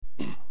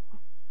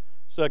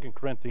2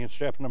 Corinthians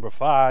chapter number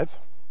 5.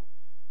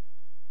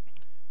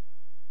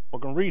 We're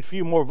going to read a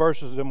few more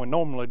verses than we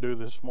normally do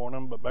this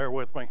morning, but bear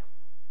with me.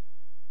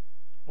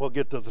 We'll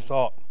get to the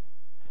thought.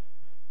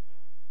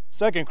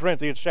 2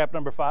 Corinthians chapter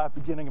number 5,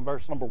 beginning in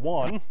verse number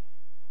 1.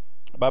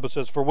 The Bible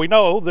says, "For we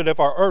know that if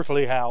our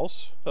earthly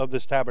house of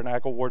this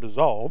tabernacle were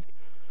dissolved,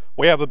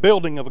 we have a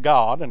building of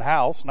God, an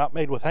house not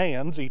made with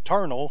hands,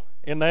 eternal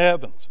in the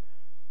heavens.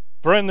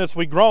 For in this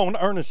we groan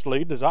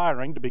earnestly,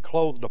 desiring to be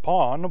clothed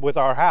upon with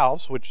our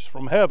house which is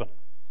from heaven.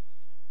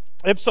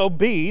 If so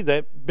be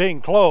that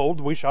being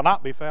clothed we shall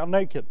not be found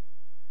naked.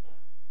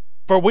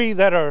 For we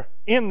that are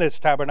in this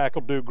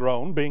tabernacle do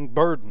groan, being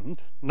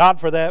burdened, not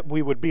for that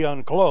we would be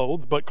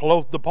unclothed, but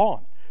clothed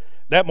upon,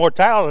 that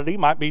mortality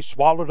might be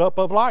swallowed up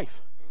of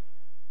life.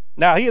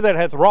 Now he that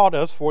hath wrought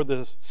us for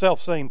the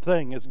selfsame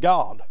thing is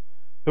God,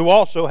 who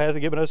also hath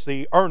given us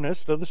the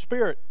earnest of the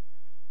Spirit.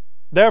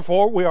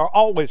 Therefore we are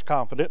always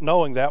confident,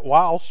 knowing that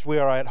whilst we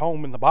are at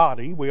home in the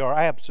body, we are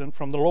absent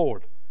from the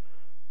Lord.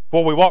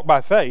 For we walk by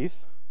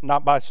faith,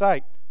 not by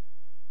sight.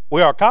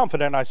 We are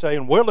confident, I say,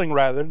 and willing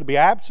rather to be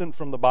absent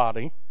from the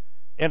body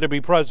and to be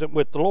present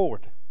with the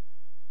Lord.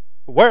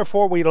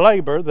 Wherefore we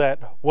labor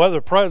that, whether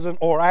present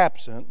or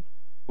absent,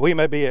 we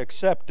may be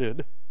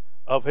accepted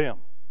of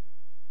him."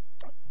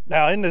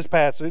 Now in this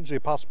passage, the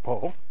Apostle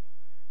Paul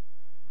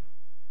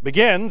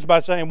begins by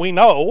saying, we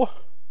know,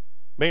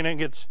 meaning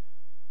it's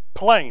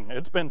plain.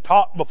 It's been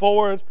taught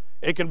before.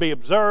 It can be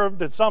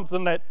observed. It's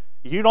something that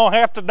you don't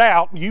have to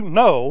doubt. You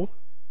know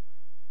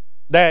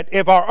that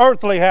if our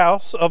earthly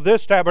house of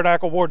this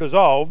tabernacle were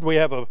dissolved, we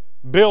have a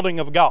building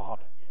of God.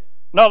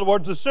 In other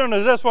words, as soon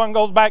as this one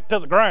goes back to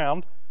the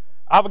ground,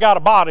 I've got a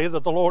body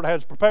that the Lord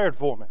has prepared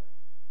for me.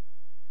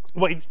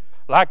 We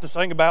like to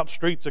sing about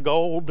streets of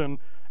gold, and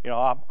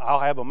I'll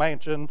have a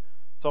mansion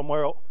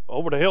somewhere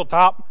over the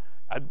hilltop.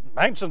 A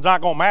mansion's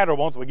not going to matter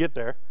once we get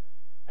there.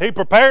 He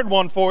prepared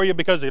one for you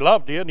because he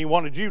loved you and he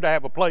wanted you to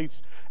have a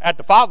place at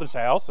the Father's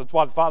house. That's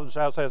why the Father's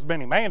house has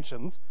many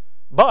mansions.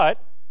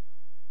 But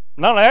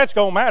none of that's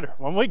going to matter.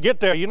 When we get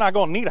there, you're not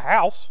going to need a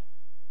house.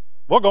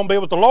 We're going to be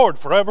with the Lord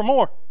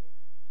forevermore.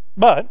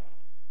 But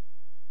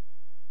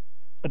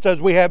it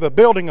says we have a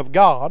building of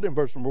God, in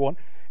verse number 1,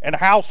 and a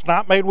house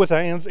not made with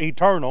hands,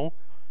 eternal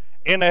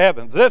in the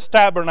heavens. This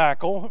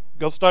tabernacle,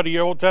 go study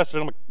your Old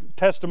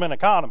Testament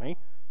economy.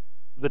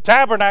 The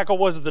tabernacle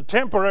was the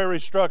temporary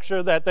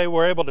structure that they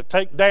were able to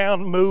take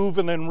down, move,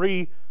 and then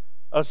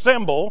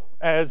reassemble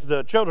as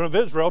the children of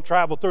Israel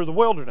traveled through the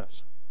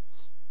wilderness.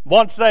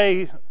 Once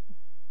they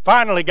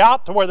finally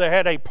got to where they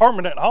had a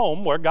permanent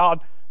home, where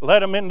God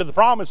led them into the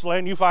promised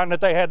land, you find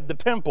that they had the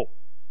temple.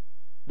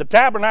 The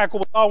tabernacle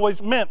was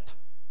always meant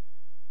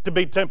to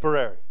be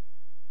temporary.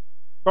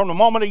 From the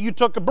moment that you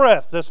took a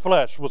breath, this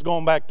flesh was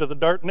going back to the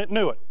dirt, and it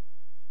knew it.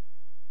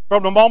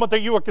 From the moment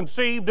that you were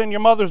conceived in your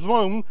mother's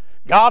womb,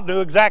 God knew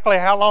exactly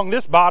how long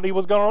this body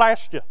was going to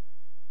last you.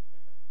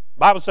 The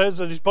Bible says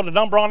that he's put a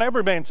number on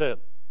every man's head.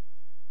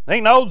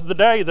 He knows the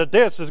day that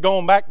this is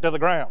going back to the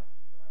ground.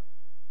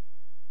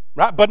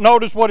 Right? But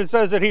notice what it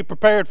says that he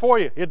prepared for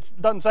you. It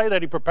doesn't say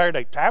that he prepared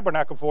a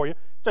tabernacle for you. It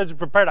says he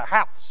prepared a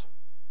house.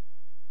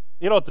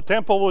 You know what the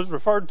temple was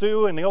referred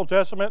to in the Old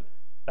Testament?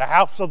 The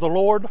house of the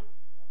Lord.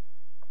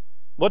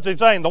 What's he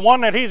saying? The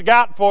one that he's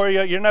got for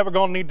you, you're never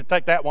going to need to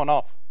take that one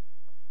off.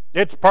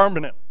 It's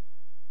permanent.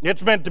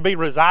 It's meant to be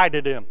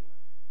resided in.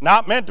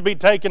 Not meant to be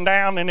taken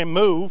down and then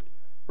moved,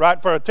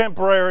 right, for a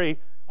temporary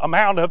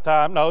amount of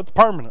time. No, it's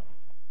permanent.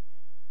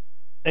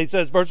 He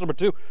says, verse number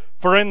 2,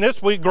 "For in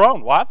this we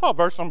groan." Well, I thought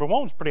verse number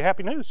 1 was pretty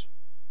happy news.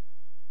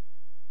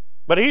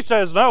 But he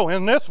says, no,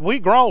 in this we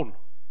groan.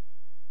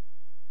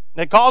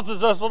 It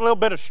causes us a little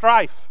bit of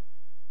strife.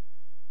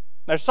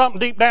 There's something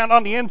deep down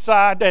on the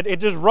inside that it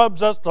just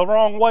rubs us the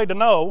wrong way to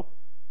know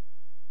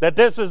that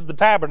this is the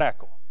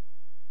tabernacle.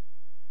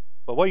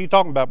 But what are you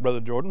talking about, Brother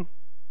Jordan?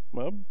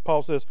 Well,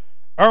 Paul says,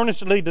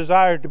 earnestly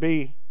desire to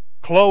be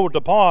clothed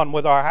upon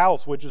with our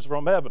house which is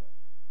from heaven.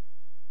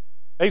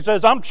 He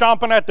says, I'm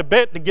chomping at the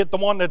bit to get the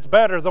one that's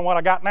better than what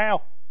I got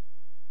now.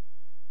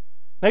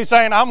 He's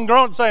saying, I'm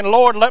growing, saying,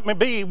 Lord, let me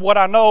be what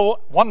I know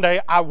one day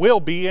I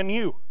will be in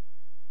you.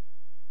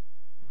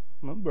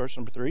 Well, verse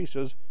number 3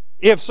 says,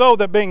 if so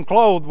that being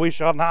clothed we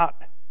shall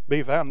not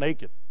be found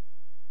naked.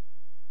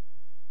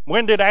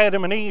 When did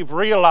Adam and Eve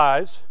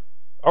realize,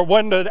 or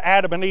when did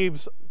Adam and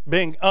Eve's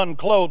being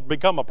unclothed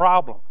become a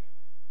problem?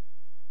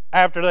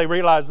 After they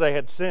realized they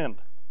had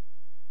sinned.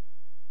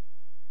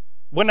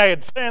 When they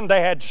had sinned, they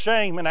had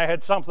shame and they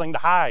had something to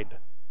hide.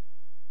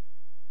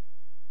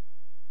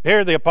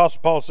 Here the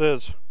Apostle Paul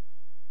says,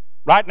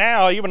 right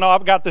now, even though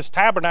I've got this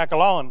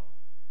tabernacle on,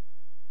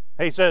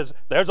 he says,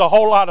 there's a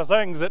whole lot of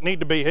things that need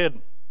to be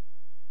hidden.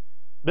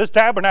 This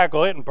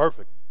tabernacle isn't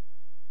perfect.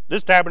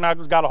 This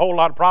tabernacle's got a whole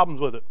lot of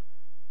problems with it.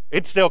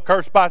 It's still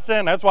cursed by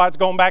sin. That's why it's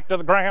going back to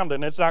the ground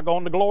and it's not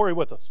going to glory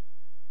with us.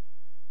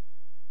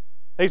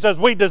 He says,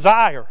 we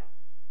desire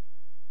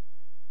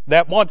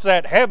that once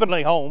that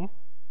heavenly home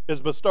is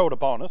bestowed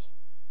upon us,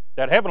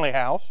 that heavenly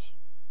house,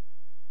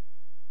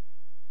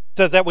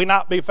 says that we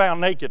not be found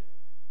naked.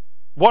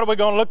 What are we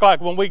going to look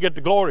like when we get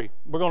to glory?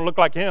 We're going to look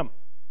like Him.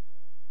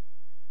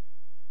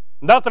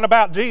 Nothing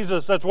about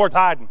Jesus that's worth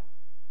hiding.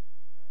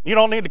 You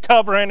don't need to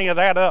cover any of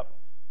that up.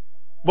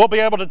 We'll be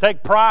able to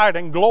take pride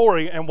and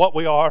glory in what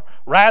we are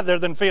rather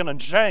than feeling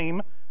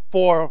shame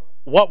for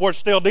what we're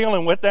still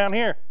dealing with down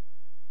here.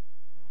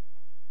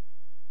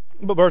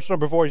 But verse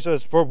number 4, he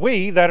says, for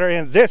we that are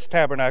in this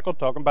tabernacle,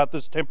 talking about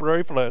this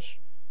temporary flesh,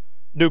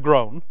 do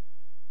groan,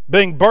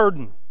 being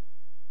burdened.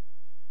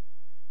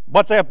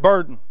 What's that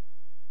burden?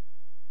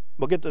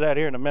 We'll get to that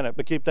here in a minute,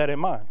 but keep that in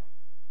mind.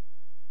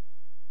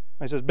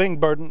 He says, being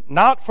burdened,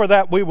 not for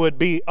that we would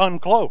be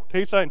unclothed.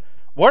 He's saying,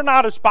 we're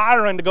not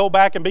aspiring to go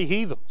back and be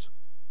heathens,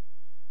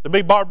 to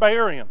be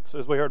barbarians,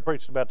 as we heard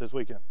preached about this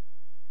weekend.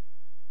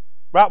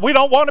 Right? We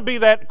don't want to be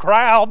that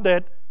crowd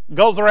that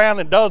goes around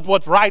and does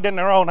what's right in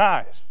their own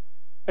eyes.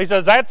 He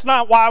says, that's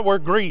not why we're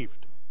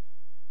grieved.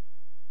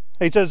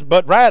 He says,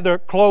 but rather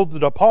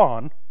clothed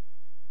upon,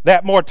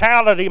 that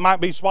mortality might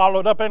be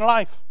swallowed up in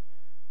life.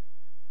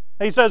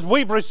 He says,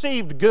 we've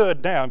received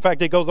good now. In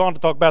fact, he goes on to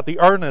talk about the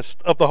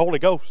earnest of the Holy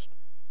Ghost.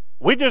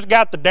 We just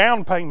got the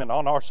down payment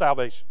on our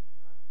salvation.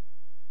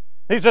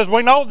 He says,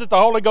 we know that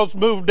the Holy Ghost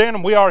moved in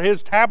and we are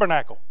His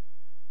tabernacle.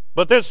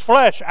 But this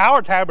flesh,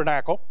 our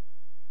tabernacle,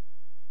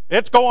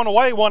 it's going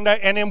away one day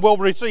and then we'll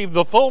receive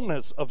the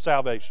fullness of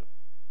salvation.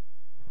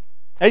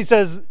 He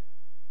says,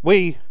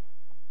 we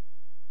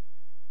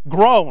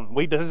groan,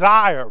 we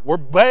desire, we're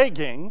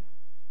begging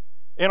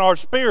in our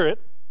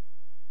spirit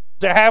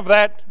to have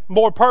that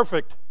more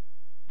perfect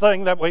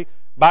thing that we,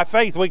 by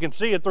faith, we can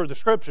see it through the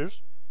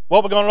Scriptures.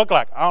 What we're going to look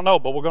like? I don't know,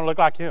 but we're going to look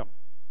like Him.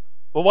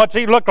 Well, what's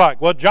He look like?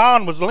 Well,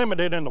 John was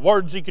limited in the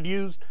words he could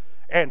use,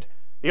 and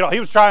he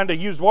was trying to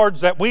use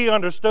words that we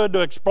understood to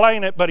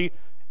explain it, but he,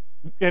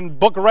 in the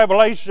book of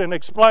Revelation,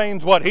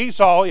 explains what he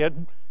saw. He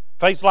had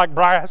face like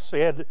brass, he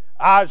had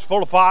eyes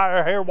full of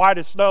fire, hair white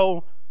as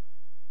snow.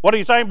 What are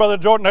you saying, Brother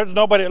Jordan? There's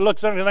nobody that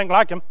looks anything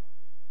like Him.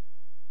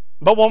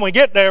 But when we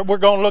get there, we're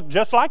going to look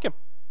just like Him.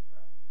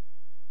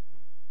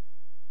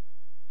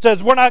 It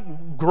says we're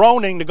not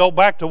groaning to go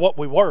back to what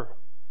we were.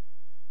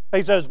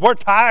 He says we're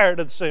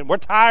tired of the sin. We're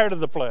tired of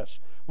the flesh.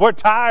 We're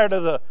tired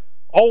of the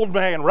old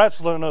man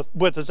wrestling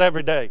with us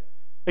every day.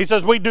 He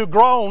says we do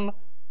groan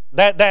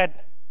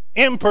that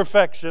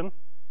imperfection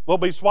will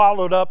be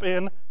swallowed up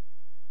in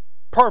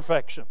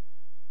perfection.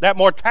 That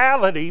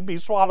mortality be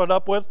swallowed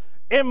up with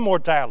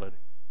immortality.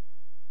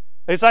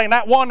 He's saying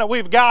that one that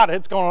we've got,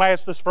 it's going to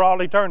last us for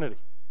all eternity.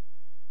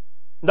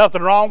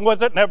 Nothing wrong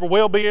with it. Never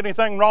will be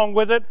anything wrong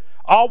with it.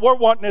 All we're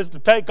wanting is to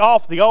take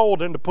off the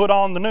old and to put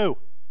on the new.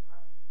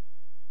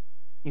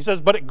 He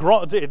says, but it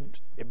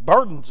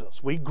burdens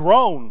us. We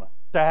groan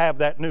to have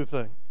that new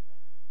thing.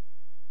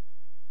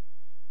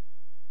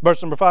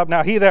 Verse number 5,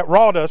 now He that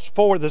wrought us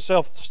for the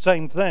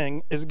self-same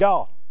thing is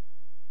God,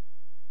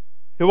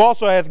 who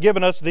also hath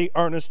given us the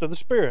earnest of the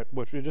Spirit,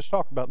 which we just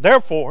talked about.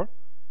 Therefore,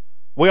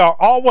 we are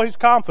always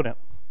confident,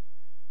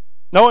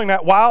 knowing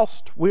that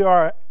whilst we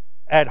are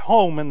at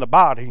home in the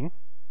body,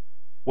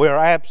 we are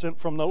absent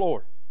from the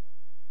Lord.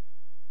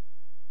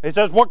 He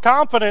says we're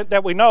confident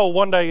that we know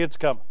one day it's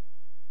coming.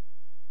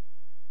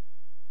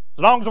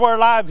 As long as we're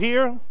alive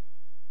here,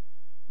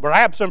 we're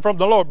absent from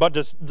the Lord. But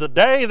the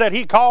day that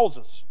He calls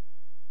us,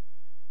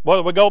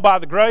 whether we go by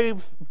the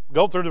grave,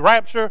 go through the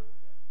rapture,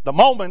 the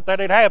moment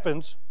that it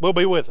happens, we'll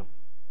be with Him.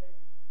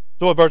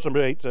 So what verse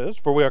number 8 says,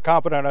 for we are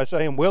confident, I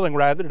say, and willing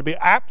rather to be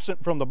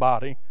absent from the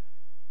body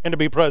and to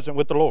be present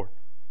with the Lord.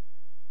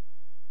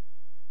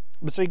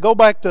 But see, go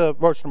back to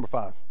verse number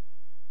 5.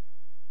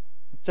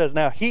 It says,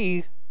 now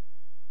He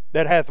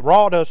that hath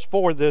wrought us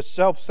for this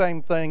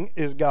selfsame thing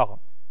is God.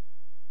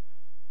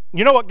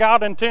 You know what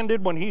God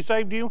intended when He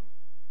saved you?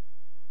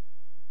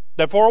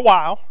 That for a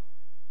while,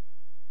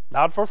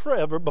 not for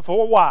forever, but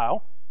for a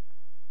while,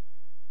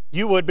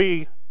 you would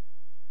be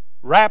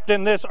wrapped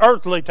in this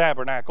earthly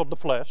tabernacle, the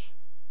flesh,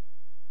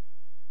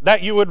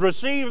 that you would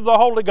receive the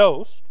Holy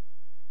Ghost,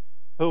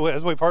 who,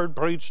 as we've heard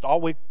preached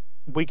all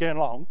weekend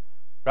long,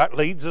 right,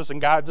 leads us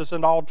and guides us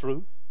into all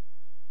truth.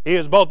 He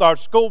is both our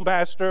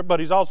schoolmaster, but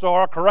He's also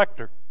our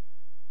corrector.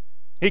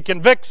 He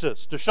convicts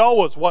us to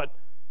show us what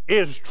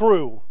is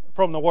true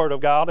from the Word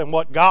of God and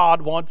what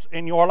God wants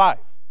in your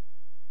life.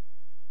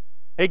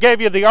 He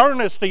gave you the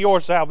earnest of your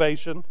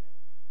salvation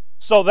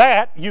so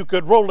that you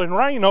could rule and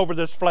reign over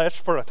this flesh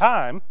for a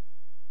time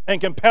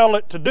and compel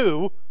it to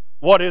do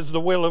what is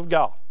the will of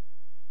God.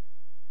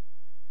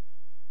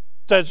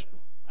 It says,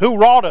 who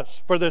wrought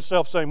us for this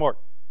selfsame work?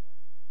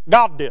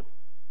 God did.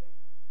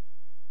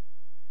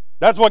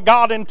 That's what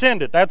God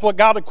intended. That's what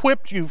God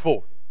equipped you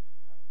for.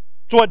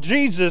 It's what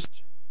Jesus,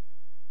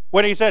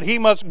 when He said He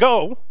must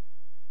go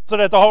so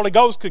that the Holy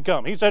Ghost could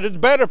come. He said it's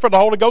better for the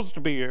Holy Ghost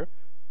to be here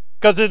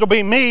because it'll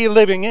be me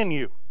living in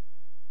you.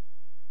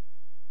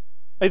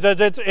 He says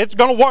it's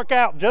going to work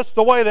out just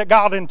the way that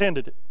God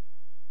intended it.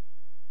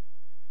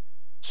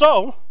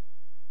 So,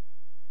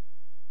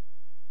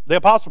 the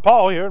Apostle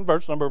Paul here in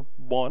verse number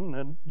 1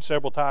 and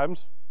several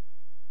times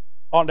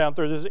on down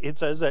through this, it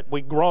says that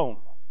we groan.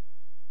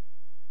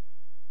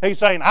 He's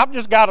saying, I've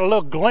just got a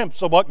little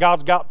glimpse of what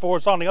God's got for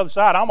us on the other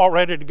side. I'm all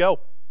ready to go.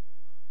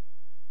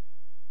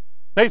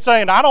 He's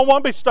saying, I don't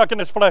want to be stuck in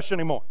this flesh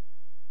anymore.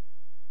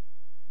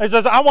 He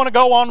says, I want to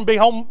go on and be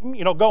home,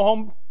 go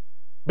home,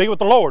 be with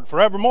the Lord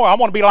forevermore. I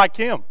want to be like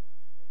Him.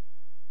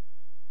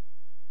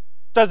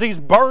 Says he's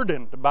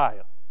burdened by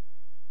it.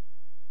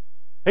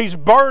 He's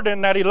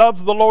burdened that he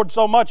loves the Lord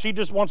so much he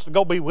just wants to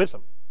go be with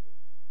Him.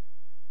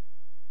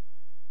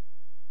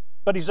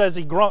 But he says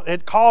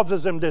it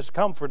causes him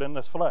discomfort in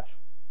this flesh.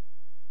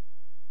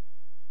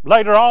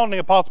 Later on, the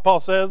Apostle Paul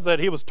says that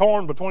he was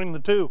torn between the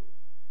two.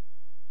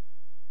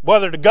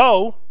 Whether to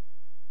go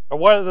or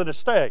whether to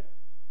stay.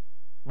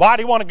 Why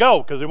did he want to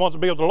go? Because he wants to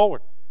be with the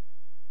Lord.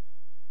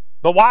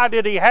 But why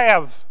did he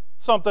have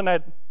something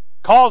that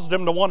caused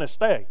him to want to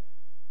stay?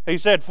 He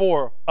said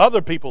for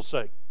other people's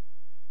sake.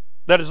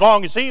 That as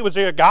long as he was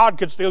here, God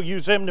could still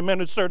use him to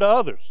minister to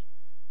others.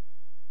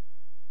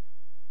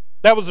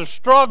 That was a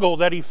struggle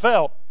that he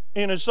felt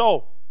in his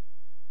soul.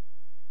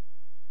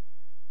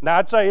 Now,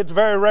 I'd say it's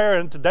very rare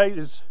in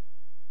today's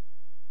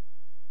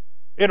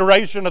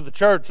iteration of the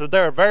church that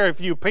there are very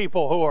few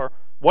people who are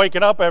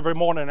waking up every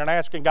morning and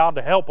asking God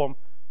to help them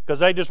because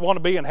they just want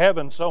to be in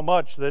heaven so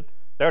much that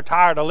they're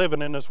tired of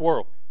living in this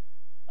world.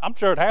 I'm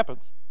sure it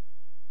happens.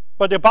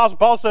 But the Apostle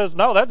Paul says,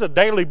 no, that's a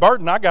daily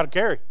burden I got to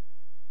carry.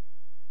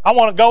 I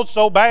want to go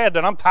so bad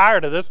that I'm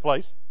tired of this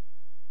place.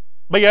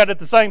 But yet at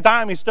the same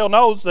time, he still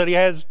knows that he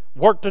has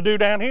work to do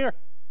down here.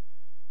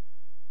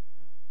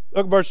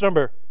 Look at verse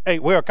number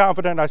 8. We are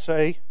confident, I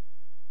say,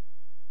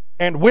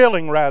 and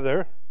willing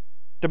rather,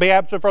 to be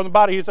absent from the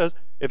body. He says,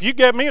 if you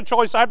gave me a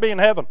choice, I'd be in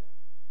heaven.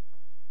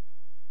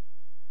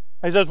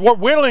 He says, we're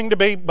willing to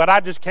be, but I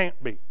just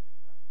can't be.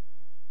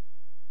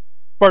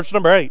 Verse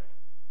number 8.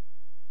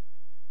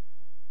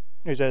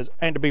 He says,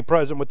 and to be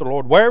present with the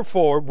Lord.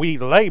 Wherefore we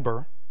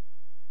labor,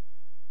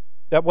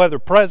 that whether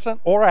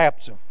present or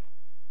absent,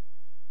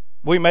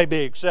 we may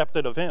be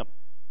accepted of Him.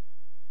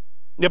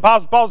 The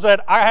Apostle Paul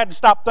said, I had to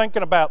stop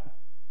thinking about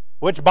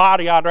which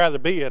body I'd rather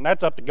be in.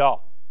 That's up to God.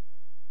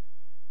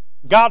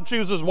 God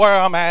chooses where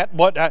I'm at,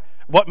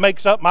 what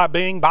makes up my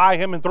being. By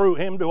Him and through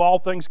Him do all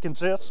things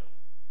consist.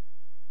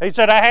 He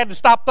said, I had to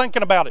stop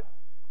thinking about it.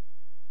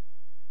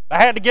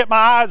 I had to get my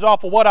eyes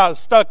off of what I was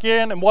stuck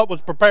in and what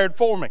was prepared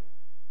for me.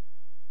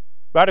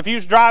 But if you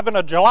was driving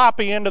a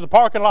jalopy into the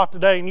parking lot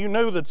today and you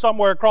knew that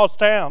somewhere across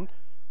town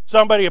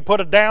somebody had put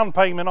a down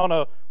payment on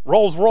a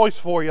Rolls Royce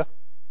for you,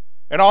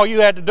 and all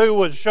you had to do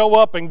was show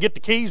up and get the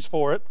keys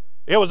for it,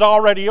 it was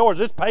already yours.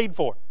 It's paid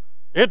for.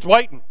 It's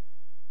waiting.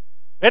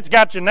 It's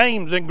got your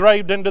names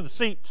engraved into the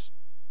seats.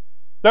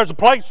 There's a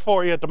place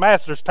for you at the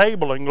Master's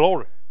table in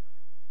glory.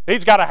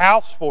 He's got a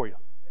house for you.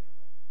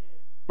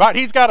 Right?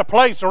 He's got a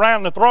place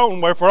around the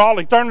throne where for all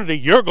eternity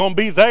you're going to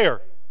be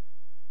there,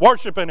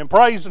 worshiping and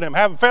praising Him,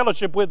 having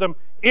fellowship with Him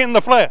in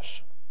the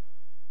flesh.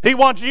 He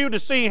wants you to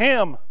see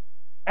Him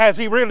as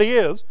He really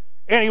is,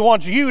 and He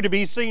wants you to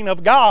be seen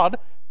of God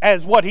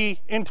as what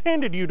He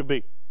intended you to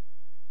be.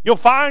 You'll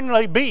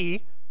finally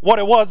be what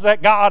it was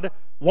that God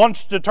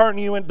wants to turn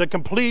you into, the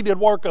completed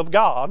work of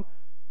God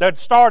that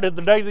started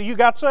the day that you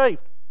got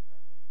saved.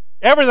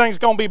 Everything's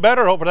going to be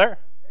better over there.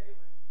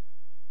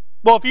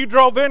 Well, if you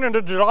drove in a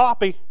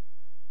jalopy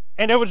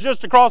and it was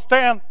just across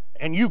town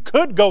and you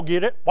could go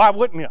get it, why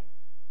wouldn't you?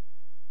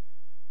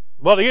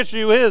 Well, the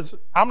issue is,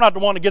 I'm not the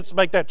one that gets to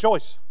make that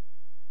choice.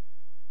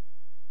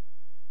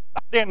 I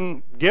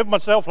didn't give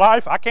myself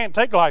life. I can't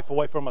take life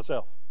away from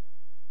myself.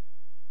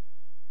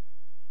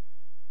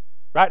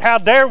 Right? How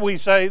dare we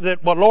say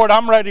that, well, Lord,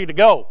 I'm ready to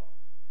go.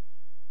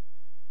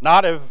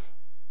 Not if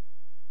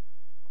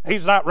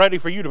He's not ready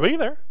for you to be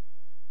there.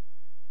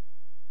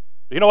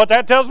 You know what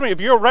that tells me? If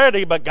you're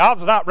ready, but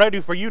God's not ready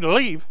for you to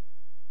leave,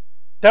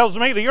 tells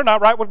me that you're not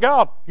right with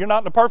God. You're not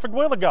in the perfect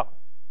will of God.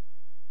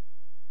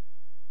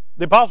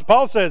 The Apostle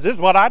Paul says, this is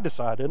what I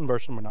decided in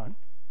verse number 9.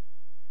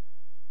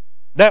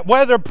 That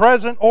whether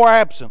present or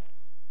absent,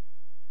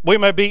 we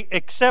may be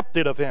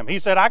accepted of Him. He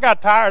said, I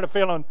got tired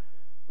of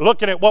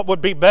looking at what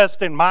would be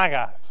best in my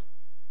eyes.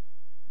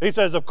 He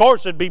says, of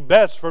course it'd be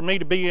best for me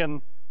to be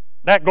in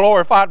that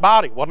glorified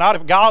body. Well, not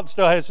if God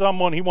still has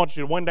someone He wants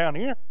you to win down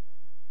here.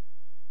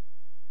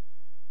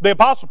 The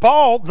Apostle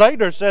Paul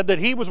later said that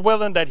he was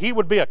willing that he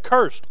would be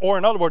accursed, or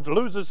in other words,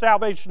 lose his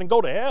salvation and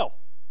go to hell,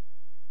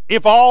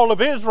 if all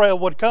of Israel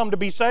would come to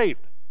be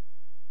saved.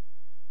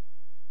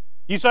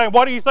 You say,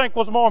 what do you think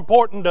was more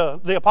important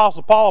to the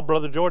Apostle Paul,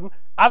 Brother Jordan?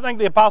 I think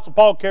the Apostle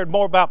Paul cared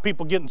more about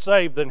people getting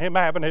saved than him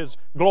having his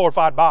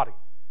glorified body.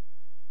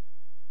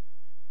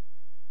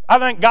 I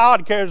think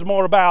God cares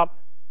more about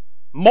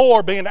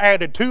more being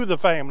added to the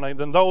family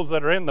than those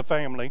that are in the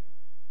family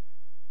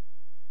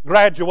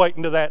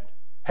graduating to that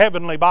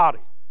heavenly body.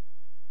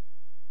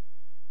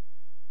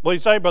 What do you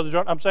say, Brother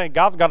Jordan? I'm saying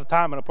God's got a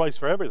time and a place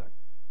for everything.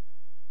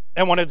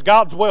 And when it's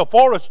God's will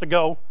for us to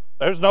go,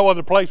 there's no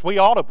other place we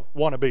ought to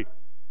want to be.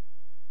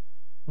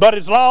 But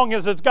as long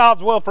as it's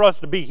God's will for us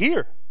to be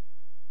here,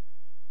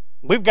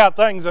 we've got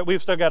things that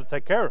we've still got to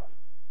take care of.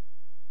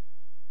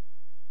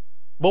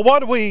 But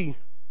what do we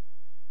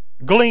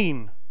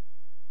glean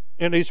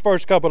in these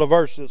first couple of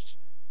verses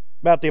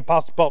about the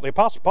Apostle Paul. The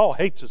Apostle Paul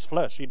hates his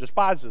flesh. He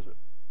despises it.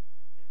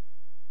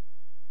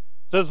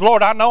 He says,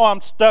 Lord, I know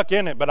I'm stuck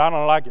in it, but I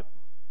don't like it.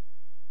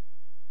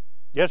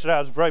 Yesterday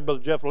I was afraid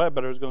Brother Jeff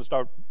Ledbetter was going to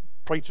start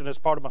preaching this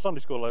part of my Sunday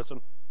school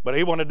lesson, but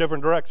he went a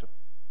different direction.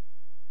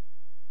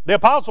 The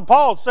Apostle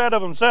Paul said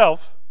of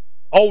himself,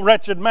 "O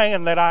wretched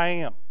man that I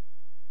am."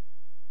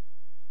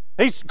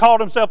 He called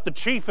himself the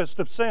chiefest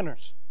of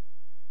sinners.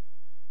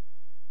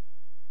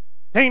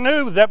 He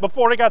knew that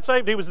before he got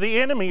saved, he was the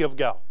enemy of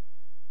God.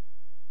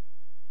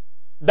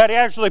 That he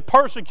actually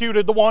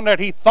persecuted the one that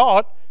he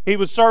thought he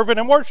was serving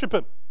and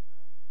worshiping.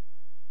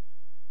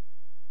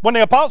 When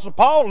the Apostle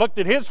Paul looked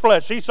at his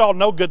flesh, he saw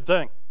no good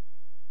thing.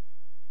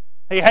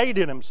 He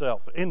hated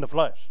himself in the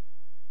flesh.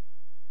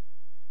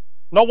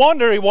 No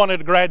wonder he wanted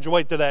to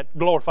graduate to that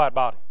glorified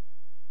body.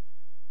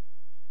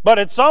 But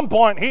at some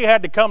point, he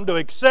had to come to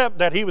accept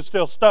that he was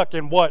still stuck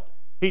in what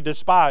he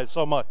despised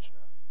so much.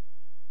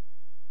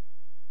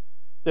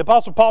 The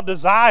Apostle Paul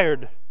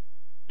desired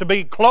to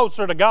be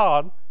closer to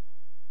God.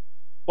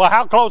 Well,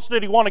 how close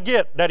did he want to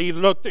get? That he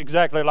looked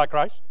exactly like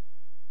Christ?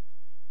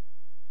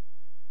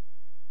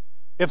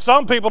 If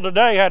some people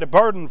today had a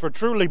burden for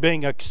truly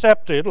being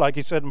accepted, like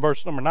he said in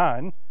verse number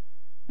 9,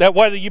 that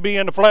whether you be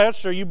in the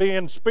flesh or you be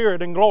in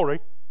spirit and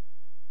glory,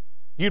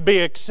 you'd be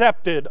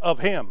accepted of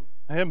Him.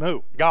 Him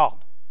who?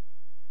 God.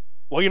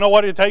 Well, you know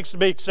what it takes to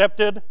be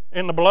accepted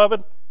in the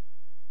beloved?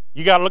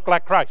 You got to look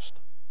like Christ.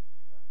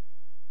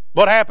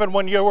 What happened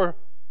when your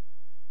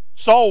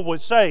soul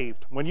was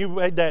saved? When you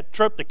made that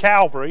trip to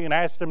Calvary and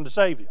asked Him to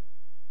save you?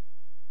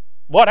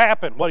 What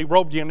happened? Well, He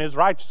robed you in His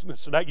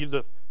righteousness so that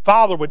the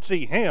Father would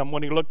see Him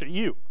when He looked at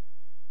you.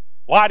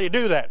 Why did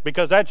He do that?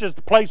 Because that's just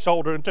a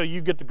placeholder until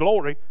you get the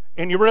glory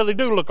and you really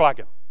do look like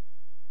Him.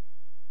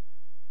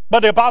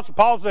 But the Apostle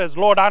Paul says,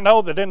 Lord, I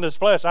know that in this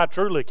flesh I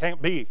truly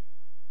can't be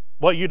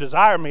what you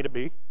desire me to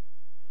be.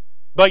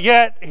 But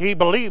yet he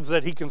believes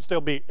that he can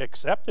still be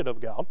accepted of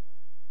God.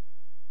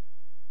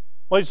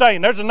 Well, he's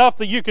saying there's enough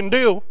that you can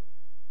do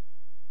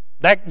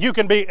that you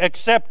can be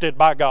accepted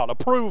by God,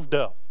 approved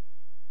of.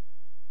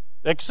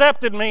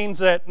 Accepted means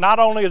that not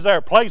only is there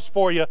a place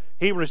for you,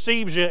 He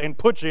receives you and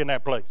puts you in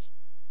that place.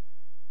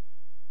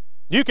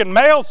 You can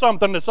mail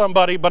something to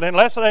somebody, but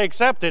unless they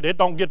accept it, it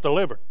don't get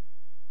delivered.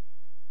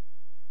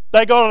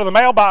 They go to the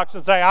mailbox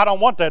and say, I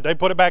don't want that. They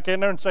put it back in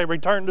there and say,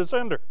 return to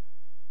sender.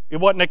 It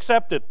wasn't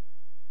accepted.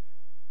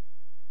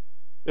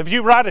 If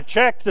you write a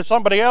check to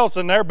somebody else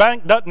and their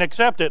bank doesn't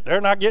accept it, they're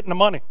not getting the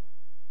money.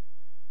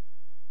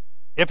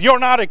 If you're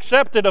not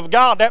accepted of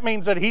God, that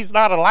means that He's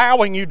not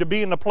allowing you to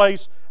be in the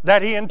place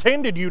that He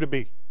intended you to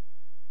be.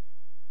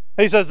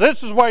 He says,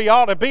 this is where you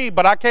ought to be,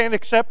 but I can't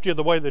accept you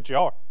the way that you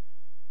are.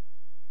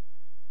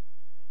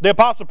 The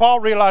Apostle Paul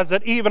realized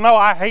that even though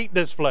I hate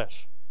this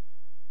flesh,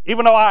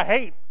 even though I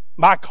hate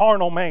my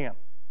carnal man,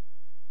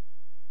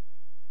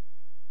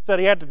 that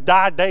he had to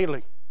die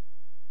daily.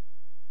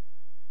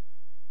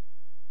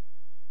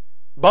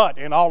 But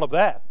in all of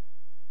that,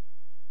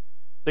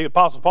 the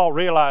Apostle Paul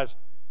realized,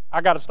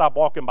 I got to stop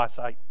walking by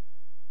sight.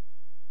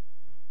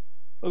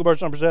 Look at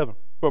verse number 7.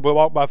 For we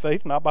walk by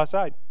faith, not by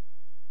sight.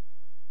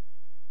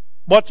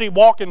 What's he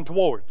walking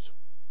towards?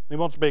 He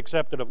wants to be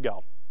accepted of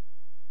God.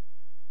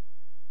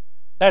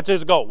 That's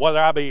his goal. Whether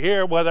I be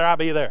here, whether I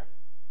be there.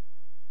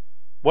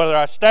 Whether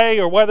I stay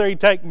or whether He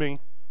take me,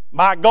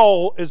 my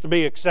goal is to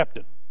be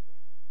accepted.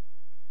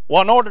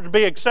 Well, in order to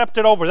be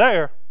accepted over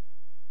there,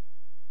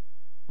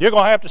 you're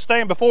going to have to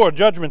stand before a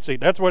judgment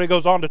seat. That's what he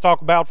goes on to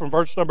talk about from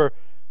verse number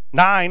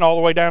 9 all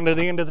the way down to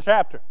the end of the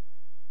chapter.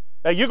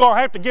 Now, you're going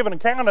to have to give an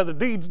account of the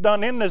deeds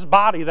done in this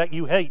body that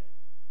you hate.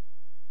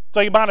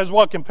 So you might as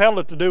well compel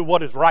it to do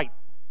what is right.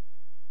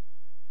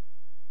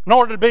 In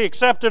order to be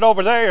accepted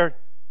over there,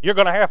 you're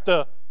going to have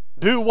to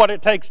do what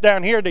it takes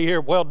down here to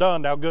hear, well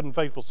done, thou good and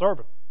faithful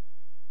servant.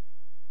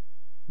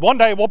 One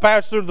day we'll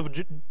pass through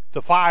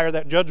the fire,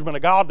 that judgment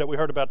of God that we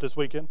heard about this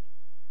weekend.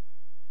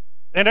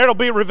 And it'll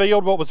be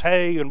revealed what was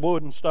hay and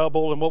wood and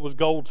stubble and what was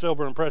gold,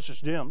 silver, and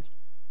precious gems.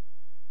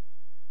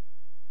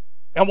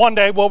 And one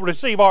day we'll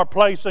receive our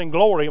place in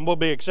glory and we'll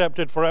be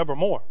accepted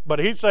forevermore. But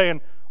he's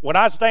saying, when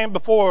I stand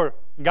before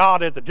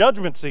God at the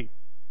judgment seat,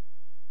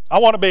 I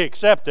want to be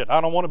accepted.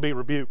 I don't want to be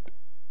rebuked.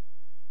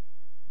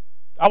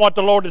 I want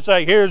the Lord to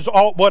say, here's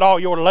what all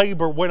your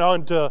labor went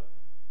on to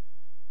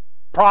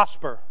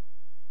prosper,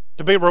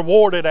 to be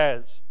rewarded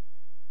as.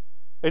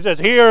 It says,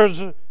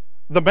 here's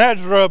the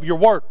measure of your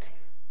work.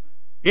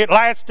 It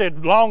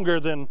lasted longer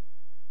than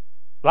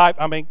life.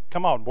 I mean,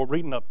 come on, we're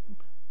reading a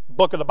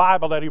book of the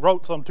Bible that he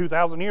wrote some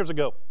 2,000 years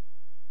ago.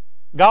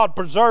 God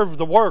preserved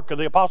the work of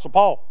the Apostle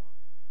Paul.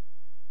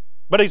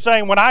 But he's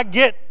saying, when I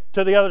get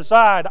to the other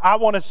side, I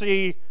want to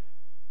see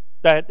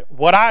that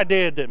what I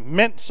did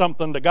meant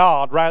something to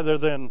God rather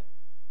than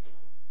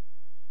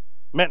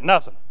meant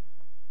nothing.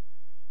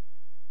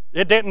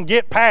 It didn't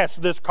get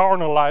past this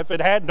carnal life.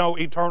 It had no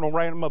eternal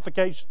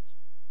ramifications.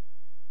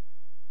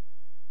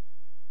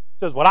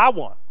 It says, what I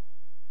want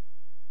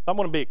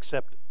to be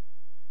accepted.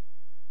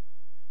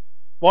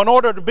 Well, in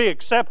order to be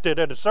accepted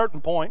at a certain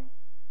point,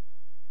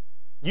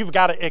 You've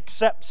got to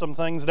accept some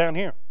things down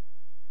here.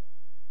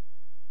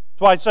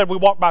 That's why he said we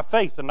walk by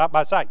faith and not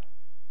by sight.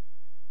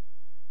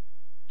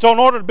 So in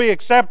order to be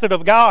accepted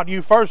of God,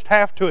 you first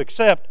have to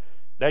accept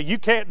that you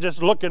can't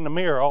just look in the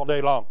mirror all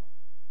day long.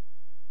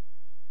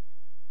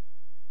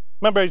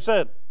 Remember he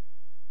said,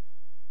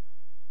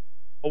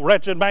 "O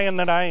wretched man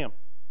that I am."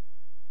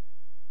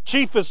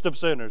 Chiefest of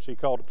sinners, he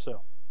called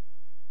himself.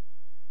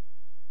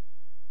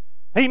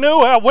 He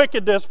knew how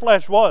wicked this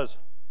flesh was,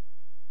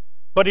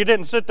 but he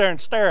didn't sit there and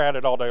stare at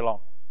it all day long.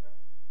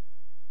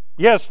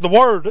 Yes, the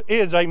Word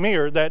is a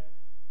mirror,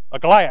 a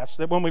glass,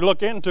 that when we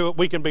look into it,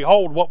 we can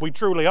behold what we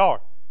truly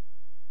are.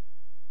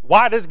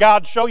 Why does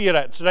God show you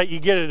that? So that you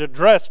get it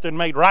addressed and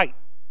made right.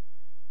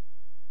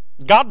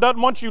 God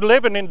doesn't want you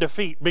living in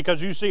defeat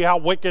because you see how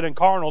wicked and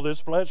carnal this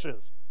flesh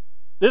is.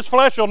 This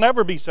flesh will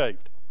never be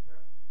saved.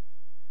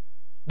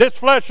 This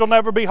flesh will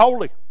never be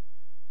holy.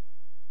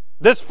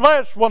 This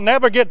flesh will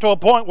never get to a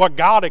point where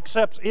God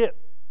accepts it,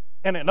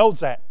 and it knows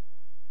that.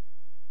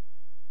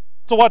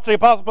 So what's the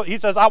apostle? He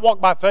says, I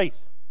walk by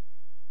faith.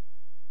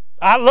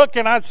 I look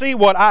and I see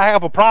what I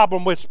have a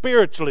problem with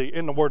spiritually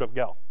in the Word of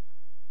God.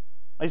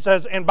 He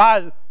says, and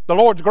by the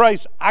Lord's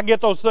grace, I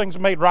get those things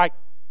made right.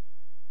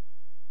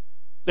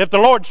 If the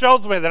Lord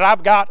shows me that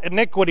I've got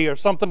iniquity or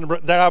something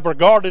that I've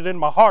regarded in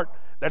my heart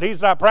that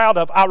He's not proud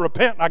of, I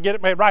repent and I get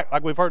it made right,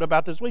 like we've heard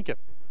about this weekend.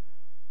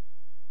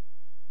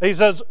 He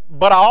says,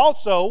 but I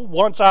also,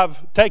 once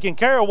I've taken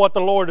care of what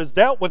the Lord has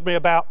dealt with me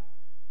about,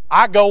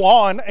 I go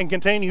on and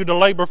continue to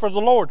labor for the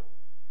Lord.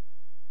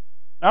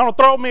 I don't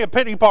throw me a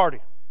pity party.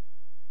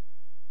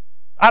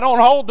 I don't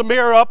hold the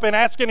mirror up and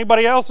ask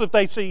anybody else if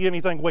they see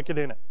anything wicked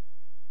in it.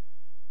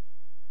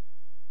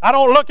 I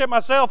don't look at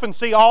myself and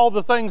see all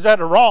the things that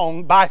are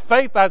wrong. By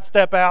faith, I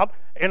step out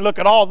and look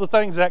at all the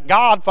things that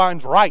God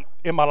finds right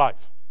in my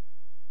life.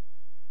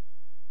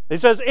 He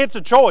says it's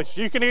a choice.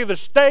 You can either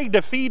stay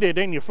defeated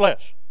in your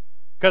flesh,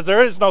 because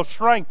there is no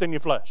strength in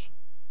your flesh.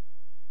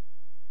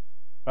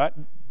 Right?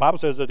 The Bible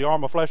says that the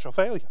arm of flesh will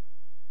fail you.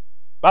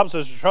 The Bible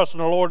says to trust in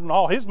the Lord in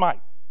all His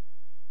might.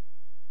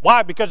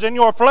 Why? Because in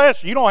your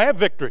flesh, you don't have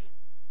victory.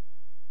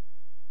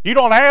 You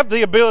don't have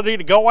the ability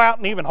to go out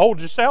and even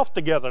hold yourself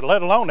together,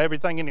 let alone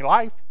everything in your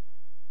life.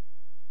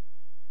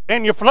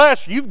 In your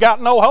flesh, you've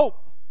got no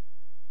hope.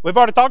 We've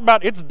already talked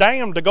about it's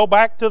damned to go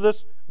back to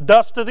this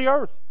dust of the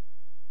earth.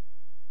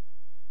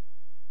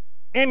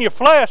 In your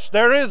flesh,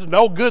 there is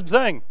no good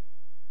thing.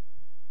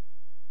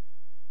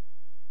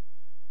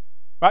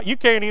 Right? You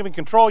can't even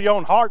control your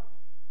own heart.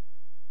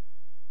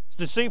 It's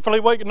deceitfully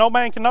wicked. No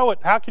man can know it.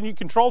 How can you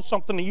control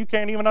something that you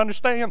can't even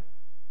understand?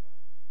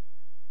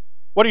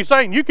 What are you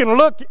saying? You can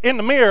look in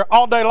the mirror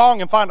all day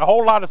long and find a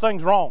whole lot of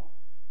things wrong.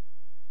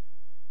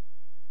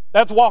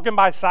 That's walking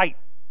by sight.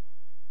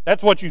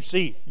 That's what you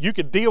see. You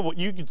can deal with,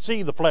 you can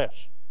see the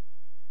flesh.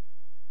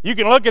 You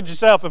can look at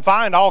yourself and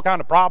find all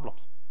kinds of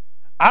problems.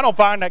 I don't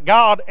find that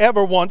God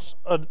ever wants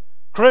a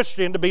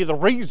Christian to be the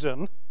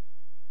reason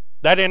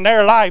that in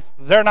their life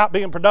they're not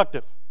being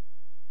productive.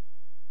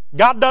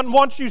 God doesn't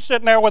want you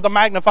sitting there with a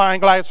magnifying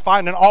glass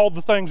finding all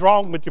the things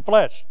wrong with your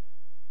flesh,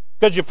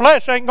 because your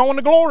flesh ain't going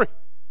to glory.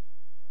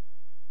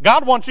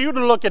 God wants you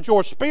to look at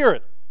your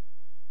spirit,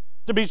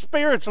 to be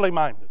spiritually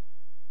minded.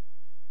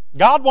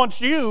 God wants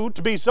you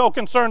to be so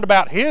concerned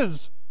about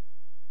His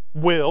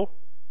will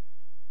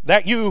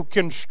that you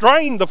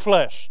constrain the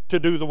flesh to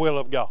do the will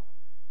of God.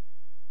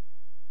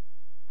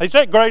 He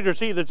said, greater is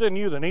He that's in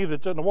you than he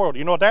that's in the world.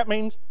 You know what that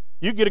means?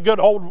 You get a good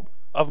hold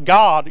of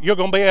God, you're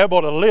going to be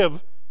able to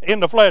live in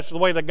the flesh the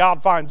way that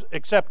God finds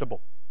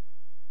acceptable.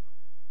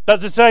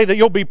 Does it say that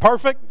you'll be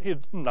perfect?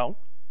 No.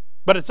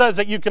 But it says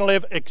that you can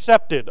live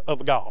accepted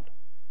of God.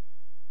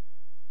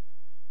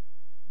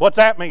 What's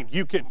that mean?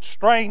 You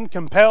constrain,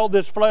 compel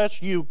this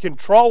flesh. You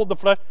control the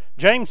flesh.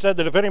 James said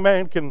that if any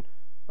man can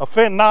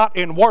offend not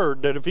in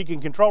word, that if he can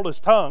control his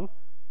tongue,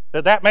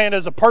 that man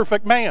is a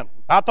perfect man.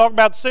 I talk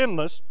about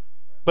sinless,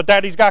 but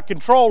that he's got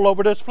control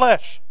over this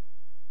flesh.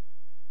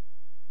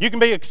 You can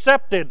be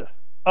accepted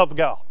of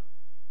God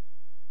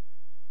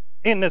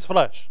in this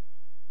flesh.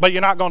 But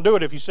you're not going to do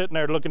it if you're sitting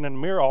there looking in the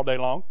mirror all day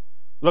long,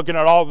 looking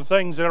at all the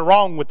things that are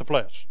wrong with the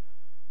flesh,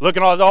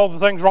 looking at all the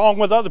things wrong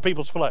with other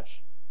people's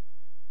flesh.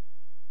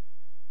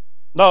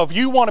 No, if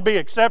you want to be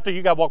accepted,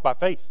 you got to walk by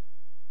faith.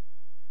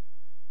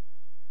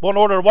 Well, in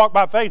order to walk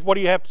by faith, what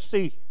do you have to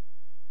see?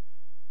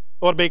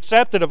 Well, to be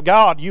accepted of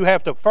God, you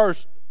have to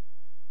first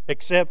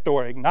accept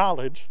or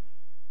acknowledge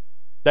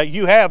that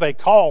you have a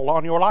call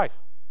on your life.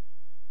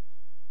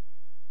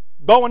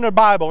 Go in the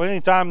Bible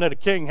anytime that a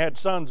king had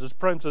sons as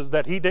princes,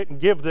 that he didn't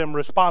give them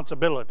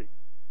responsibility.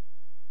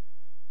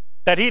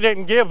 That he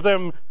didn't give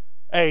them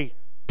a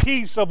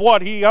piece of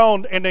what he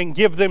owned and then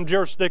give them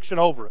jurisdiction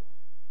over it.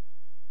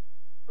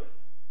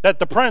 That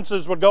the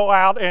princes would go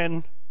out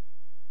and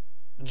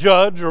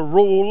judge or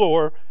rule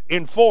or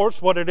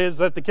enforce what it is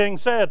that the king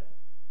said.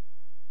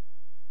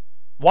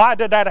 Why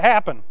did that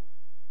happen?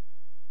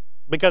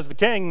 Because the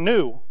king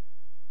knew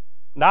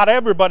not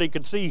everybody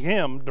could see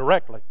him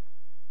directly,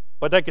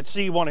 but they could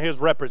see one of his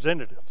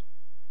representatives.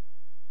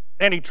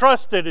 And he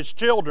trusted his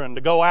children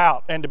to go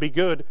out and to be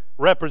good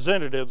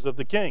representatives of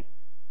the king.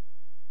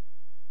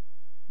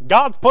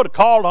 God's put a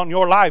call on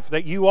your life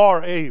that you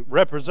are a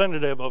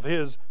representative of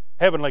his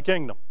heavenly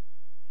kingdom.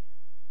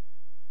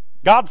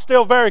 God's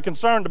still very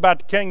concerned about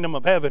the kingdom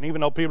of heaven,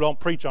 even though people don't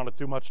preach on it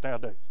too much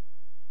nowadays.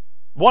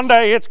 One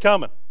day it's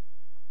coming.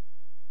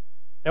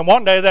 And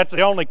one day that's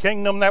the only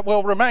kingdom that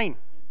will remain.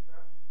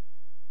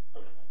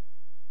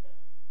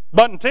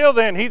 But until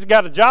then, he's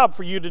got a job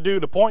for you to do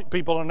to point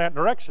people in that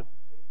direction.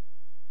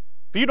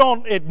 If you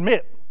don't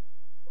admit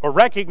or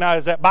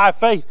recognize that by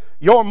faith,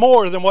 you're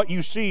more than what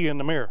you see in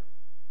the mirror.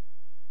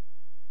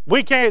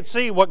 We can't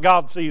see what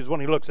God sees when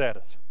he looks at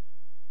us.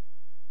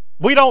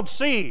 We don't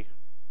see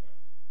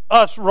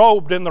us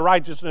robed in the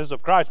righteousness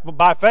of Christ, but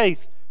by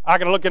faith, I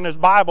can look in this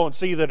Bible and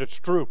see that it's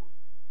true.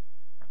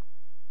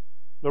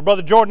 But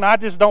Brother Jordan, I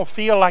just don't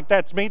feel like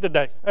that's me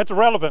today. That's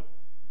irrelevant.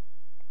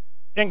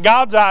 In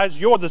God's eyes,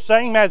 you're the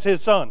same as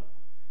his son.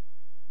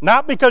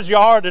 Not because you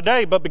are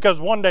today, but because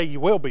one day you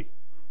will be.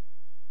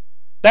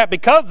 That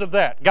because of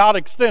that, God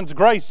extends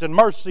grace and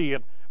mercy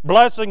and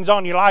blessings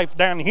on your life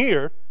down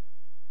here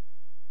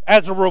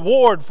as a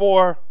reward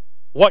for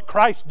what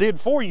Christ did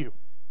for you.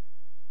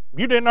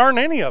 You didn't earn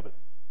any of it.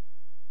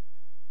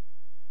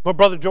 But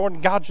Brother Jordan,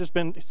 God's just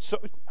been so...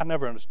 I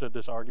never understood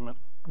this argument,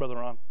 Brother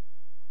Ron.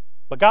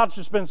 But God's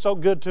just been so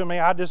good to me,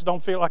 I just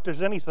don't feel like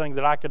there's anything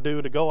that I could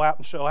do to go out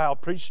and show how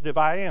appreciative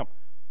I am.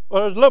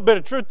 Well, there's a little bit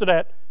of truth to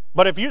that.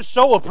 But if you're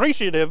so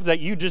appreciative that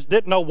you just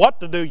didn't know what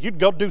to do, you'd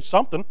go do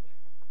something.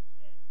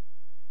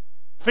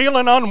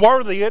 Feeling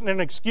unworthy isn't an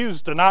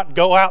excuse to not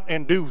go out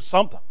and do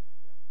something.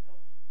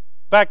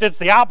 In fact, it's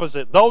the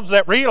opposite. Those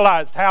that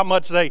realized how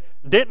much they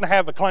didn't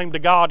have a claim to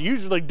God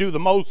usually do the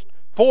most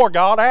for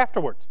God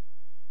afterwards.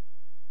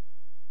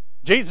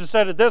 Jesus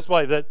said it this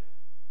way, that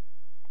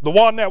the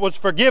one that was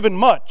forgiven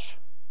much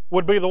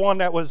would be the one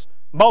that was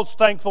most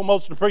thankful,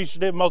 most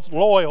appreciative, most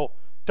loyal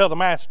to the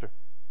Master.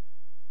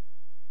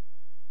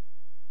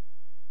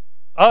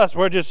 Us,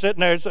 we're just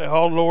sitting there and say,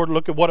 oh Lord,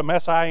 look at what a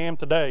mess I am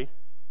today.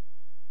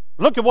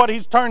 Look at what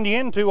he's turned you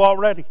into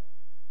already.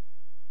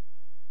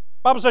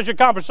 The Bible says your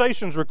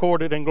conversation's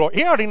recorded in glory.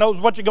 He already knows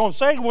what you're going to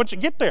say once you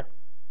get there.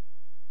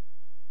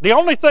 The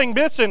only thing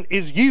missing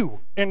is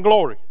you in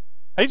glory.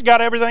 He's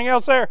got everything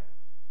else there.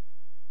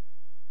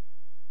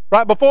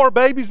 Right before a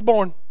baby's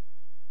born,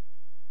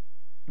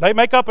 they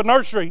make up a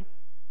nursery.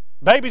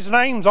 Baby's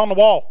name's on the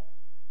wall.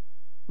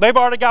 They've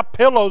already got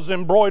pillows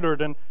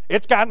embroidered, and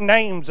it's got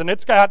names, and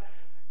it's got,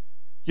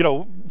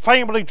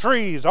 family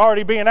trees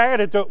already being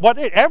added to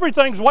it.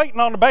 Everything's waiting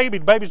on the baby.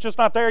 The baby's just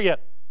not there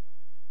yet.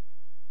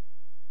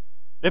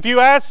 If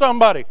you ask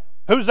somebody,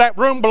 who's that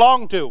room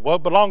belong to? Well,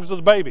 it belongs to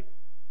the baby.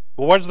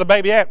 Well, where's the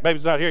baby at?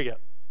 Baby's not here yet.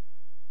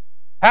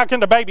 How can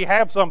the baby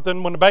have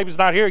something when the baby's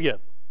not here yet?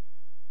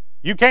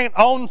 You can't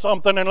own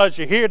something unless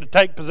you're here to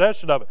take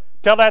possession of it.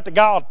 Tell that to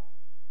God.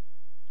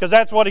 Because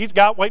that's what he's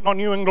got waiting on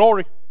you in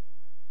glory.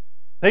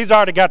 He's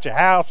already got your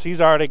house. He's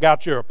already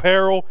got your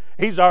apparel.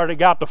 He's already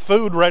got the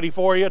food ready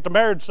for you at the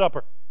marriage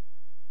supper.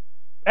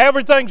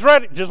 Everything's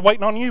ready, just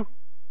waiting on you.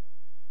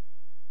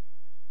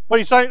 What are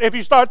you saying? If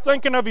you start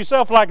thinking of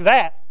yourself like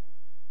that,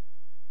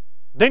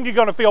 then you're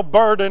going to feel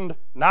burdened,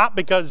 not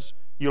because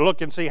you look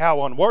and see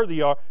how unworthy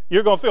you are.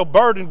 You're going to feel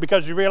burdened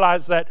because you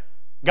realize that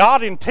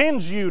God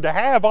intends you to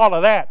have all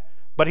of that,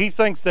 but he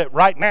thinks that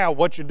right now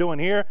what you're doing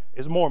here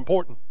is more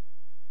important.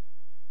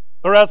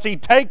 Or else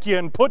he'd take you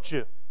and put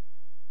you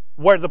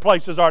where the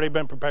place has already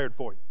been prepared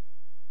for you.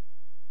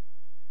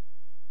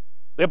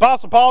 The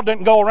Apostle Paul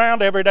didn't go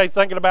around every day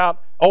thinking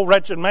about, oh,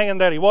 wretched man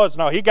that he was.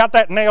 No, he got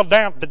that nailed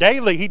down.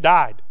 Daily he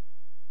died.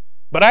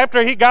 But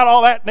after he got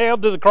all that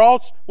nailed to the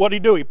cross, what did he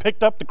do? He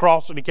picked up the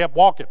cross and he kept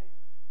walking.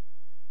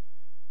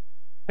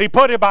 He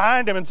put it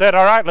behind him and said,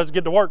 all right, let's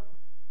get to work.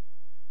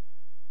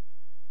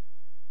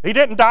 He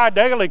didn't die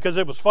daily because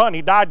it was fun.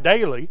 He died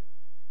daily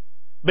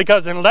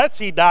because unless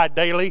he died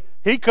daily,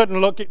 he couldn't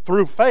look it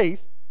through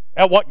faith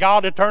at what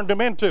God had turned him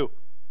into.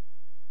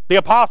 The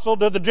apostle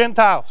to the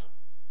Gentiles.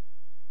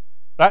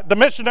 Right? The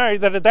missionary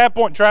that at that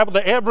point traveled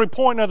to every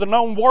point of the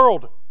known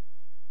world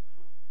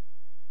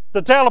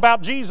to tell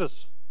about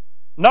Jesus,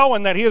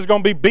 knowing that he was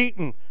going to be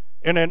beaten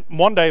and then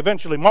one day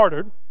eventually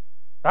martyred,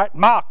 right?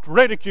 Mocked,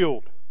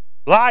 ridiculed,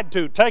 lied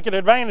to, taken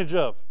advantage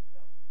of.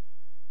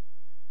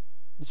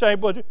 You say,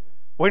 but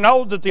we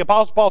know that the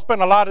Apostle Paul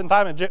spent a lot of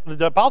time in jail.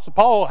 The Apostle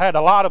Paul had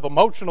a lot of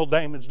emotional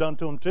damage done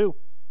to him too.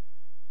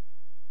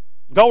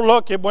 Go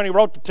look at when he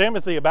wrote to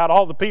Timothy about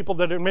all the people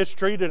that had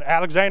mistreated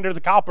Alexander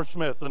the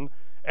coppersmith and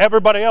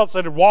everybody else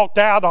that had walked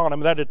out on him,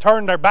 that had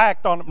turned their back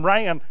on him,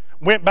 ran,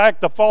 went back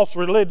to false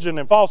religion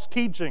and false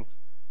teachings,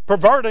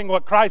 perverting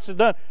what Christ had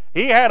done.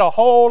 He had a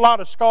whole lot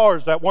of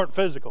scars that weren't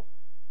physical.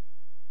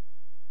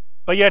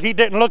 But yet he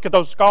didn't look at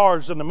those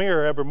scars in the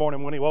mirror every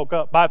morning when he woke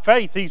up. By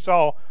faith he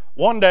saw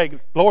one day the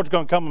Lord's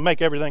going to come and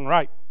make everything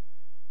right.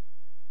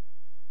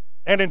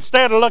 And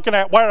instead of looking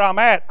at where I'm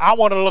at, I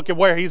want to look at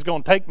where he's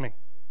going to take me.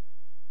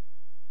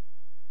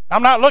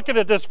 I'm not looking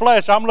at this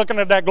flesh, I'm looking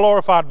at that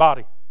glorified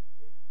body.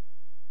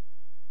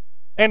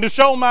 And to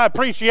show my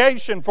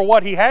appreciation for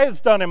what He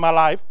has done in my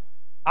life,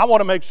 I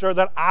want to make sure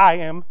that I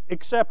am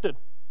accepted.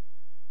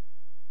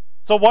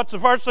 So what's the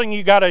first thing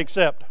you got to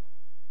accept?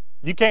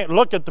 You can't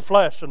look at the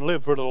flesh and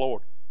live for the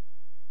Lord.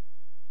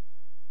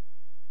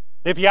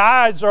 If your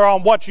eyes are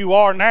on what you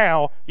are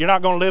now, you're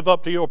not going to live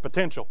up to your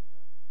potential.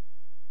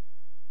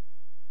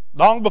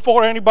 Long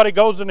before anybody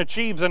goes and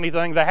achieves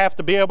anything, they have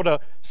to be able to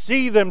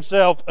see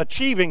themselves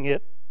achieving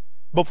it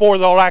before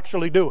they'll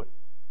actually do it.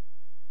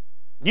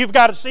 You've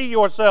got to see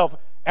yourself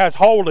as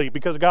holy,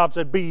 because God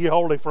said, "Be ye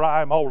holy, for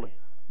I am holy,"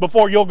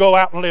 before you'll go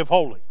out and live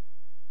holy.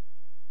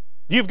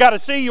 You've got to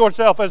see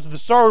yourself as the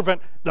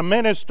servant, the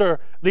minister,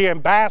 the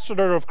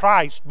ambassador of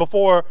Christ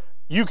before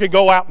you can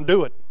go out and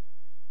do it.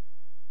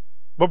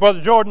 But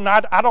Brother Jordan,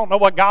 I don't know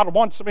what God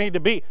wants me to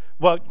be.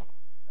 Well,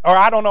 or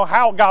I don't know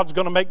how God's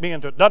going to make me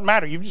into it. Doesn't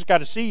matter. You've just got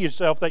to see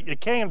yourself that you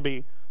can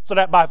be, so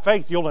that by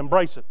faith you'll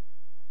embrace it.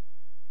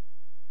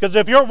 Because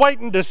if you're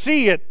waiting to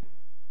see it,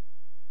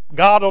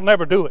 God will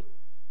never do it.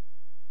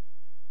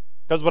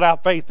 Because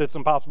without faith, it's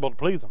impossible to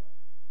please Him.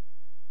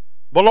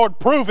 But Lord,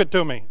 prove it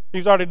to me.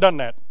 He's already done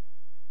that.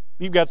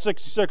 You've got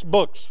 66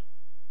 books,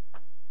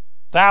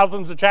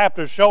 thousands of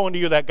chapters showing to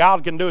you that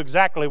God can do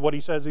exactly what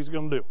He says He's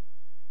going to do.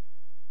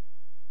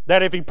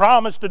 That if He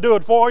promised to do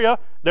it for you,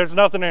 there's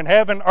nothing in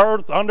heaven,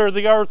 earth, under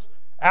the earth,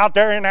 out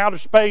there in outer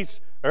space,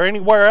 or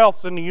anywhere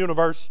else in the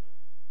universe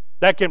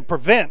that can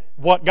prevent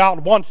what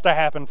God wants to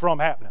happen from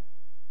happening.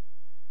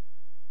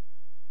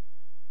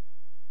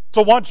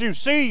 So once you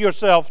see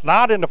yourself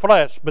not in the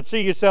flesh, but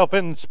see yourself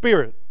in the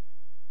Spirit,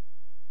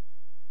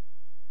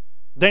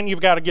 then you've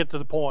got to get to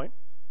the point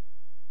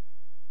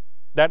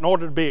that in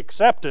order to be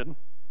accepted,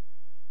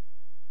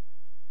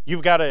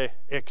 you've got to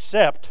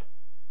accept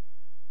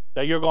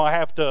that you're going to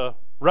have to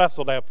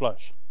wrestle that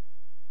flesh.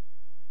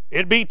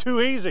 It'd be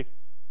too easy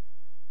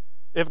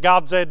if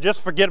God said,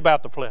 "Just forget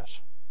about the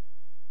flesh."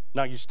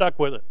 No, you're stuck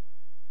with it.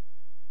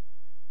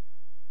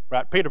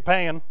 Right? Peter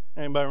Pan,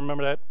 anybody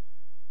remember that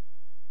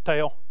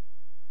tale?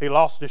 He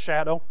lost his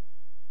shadow.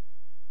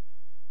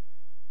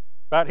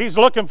 Right? He's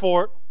looking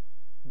for it,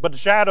 but the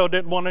shadow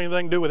didn't want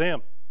anything to do with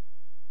him.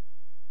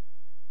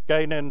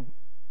 Okay, and then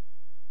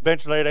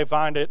eventually they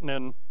find it, and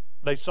then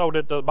they sewed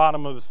it to the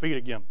bottom of his feet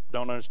again.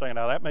 Don't understand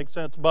how that makes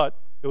sense, but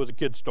it was a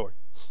kid's story.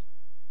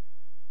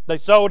 They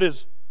sewed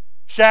his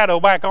shadow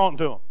back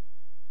onto him,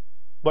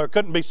 where it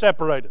couldn't be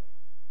separated.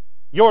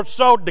 You're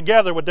sewed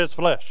together with this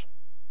flesh.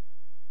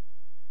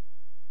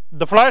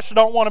 The flesh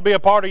don't want to be a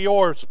part of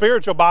your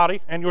spiritual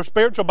body, and your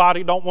spiritual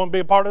body don't want to be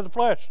a part of the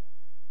flesh.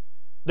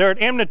 They're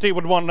at enmity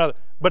with one another,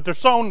 but they're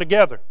sewn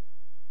together.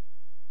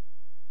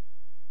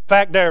 In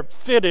fact, they're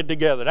fitted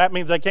together. That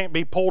means they can't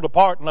be pulled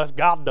apart unless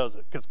God does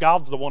it, because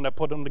God's the one that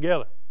put them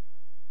together.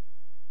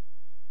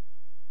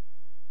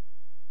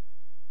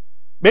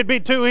 It'd be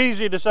too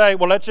easy to say,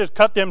 "Well, let's just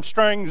cut them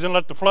strings and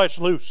let the flesh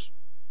loose."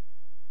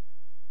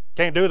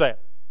 Can't do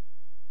that.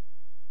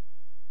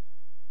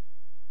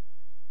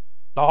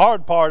 The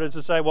hard part is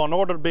to say, well, in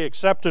order to be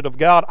accepted of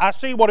God, I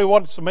see what He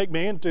wants to make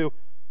me into,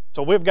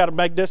 so we've got to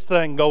make this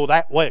thing go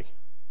that way.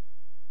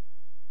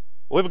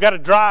 We've got to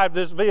drive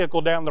this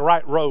vehicle down the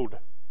right road.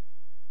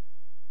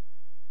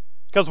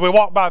 Because we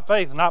walk by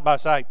faith, not by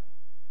sight.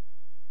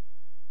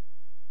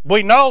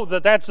 We know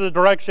that that's the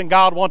direction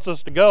God wants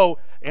us to go,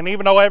 and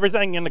even though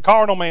everything in the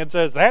carnal man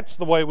says that's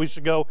the way we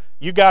should go,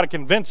 you got to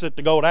convince it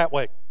to go that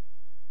way.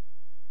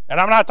 And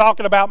I'm not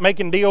talking about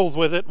making deals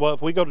with it. Well,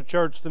 if we go to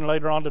church, then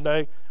later on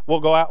today, we'll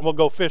go out and we'll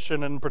go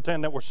fishing and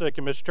pretend that we're sick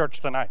and miss church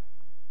tonight.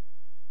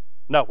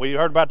 No, we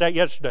heard about that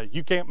yesterday.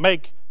 You can't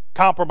make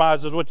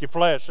compromises with your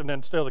flesh and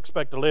then still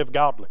expect to live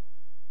godly.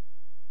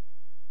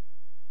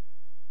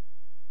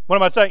 What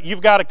am I saying?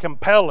 You've got to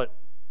compel it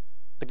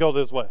to go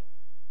this way.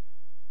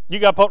 You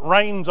got to put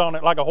reins on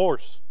it like a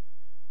horse.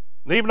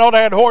 And even though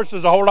that horse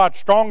is a whole lot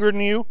stronger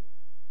than you,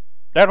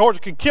 that horse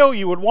could kill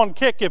you with one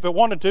kick if it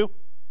wanted to.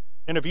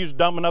 And if you're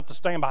dumb enough to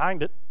stand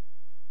behind it.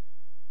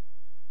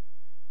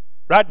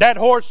 Right? That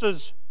horse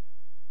is,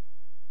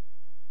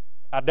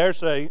 I dare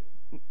say,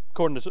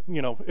 according to,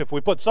 if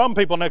we put some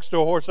people next to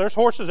a horse, there's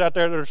horses out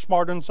there that are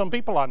smarter than some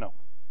people I know.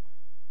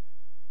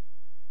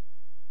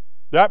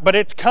 Right? But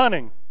it's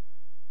cunning.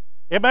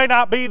 It may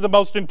not be the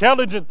most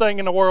intelligent thing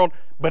in the world,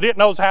 but it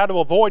knows how to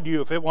avoid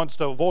you if it wants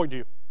to avoid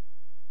you.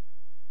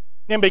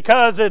 And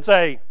because it's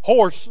a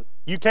horse,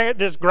 you can't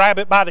just grab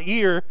it by the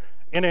ear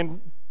and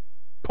then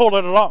pull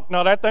it along.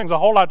 No, that thing's a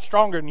whole lot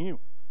stronger than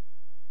you.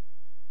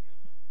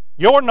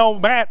 You're no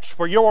match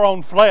for your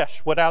own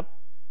flesh without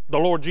the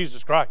Lord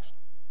Jesus Christ.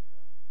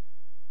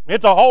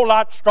 It's a whole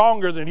lot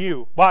stronger than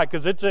you. Why?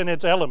 Because it's in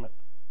its element.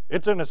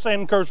 It's in a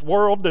sin-cursed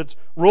world that's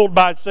ruled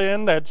by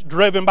sin, that's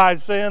driven by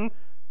sin.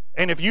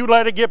 And if you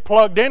let it get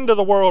plugged into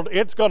the world,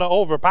 it's going to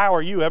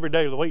overpower you every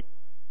day of the week.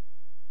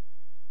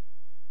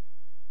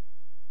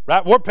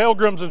 Right? We're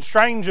pilgrims and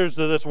strangers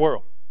to this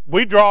world.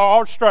 We draw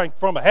our strength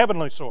from a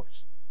heavenly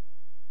source.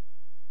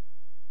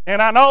 And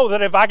I know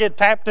that if I get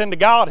tapped into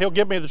God, He'll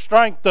give me the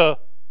strength to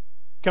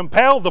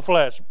compel the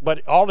flesh.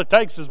 But all it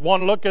takes is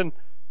one looking,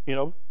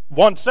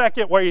 1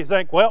 second where you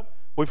think, well,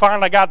 We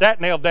finally got that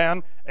nailed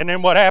down, and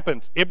then what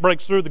happens? It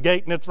breaks through the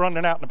gate and it's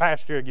running out in the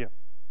pasture again.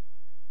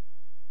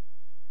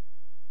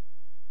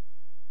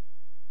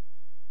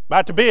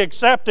 But to be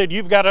accepted,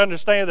 you've got to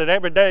understand that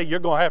every day you're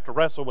going to have to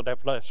wrestle with that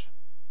flesh.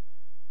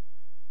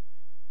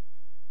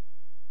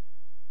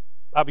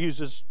 I've used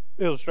this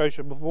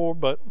illustration before,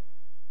 but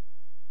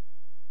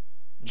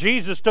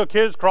Jesus took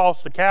his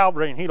cross to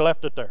Calvary and he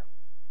left it there.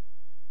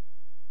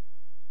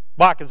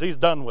 Why? Because he's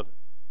done with it.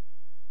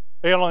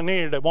 He only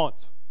needed it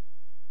once.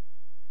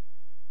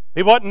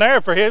 He wasn't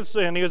there for his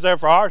sin, he was there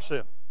for our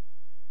sin.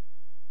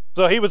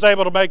 So he was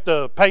able to make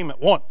the payment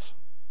once.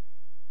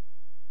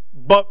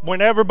 But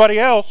when everybody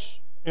else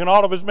in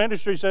all of his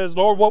ministry says,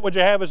 Lord, what would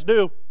you have us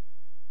do?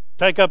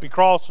 Take up your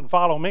cross and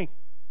follow me.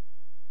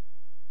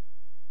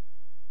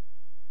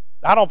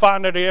 I don't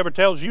find that he ever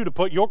tells you to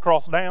put your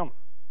cross down.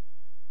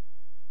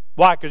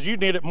 Why? Because you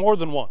need it more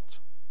than once.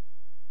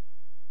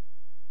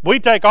 We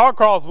take our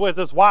cross with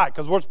us. Why?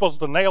 Because we're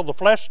supposed to nail the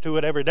flesh to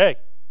it every day.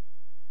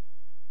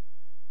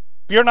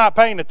 If you're not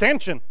paying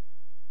attention,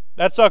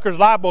 that sucker's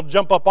liable to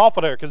jump up off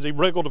of there because he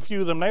wriggled a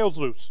few of them nails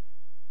loose.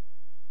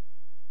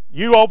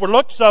 You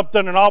overlook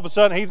something and all of a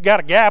sudden he's got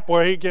a gap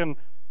where he can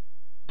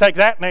take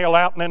that nail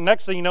out, and then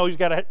next thing you know he's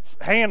got a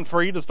hand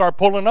free to start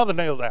pulling other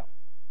nails out.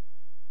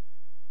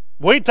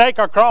 We take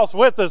our cross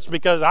with us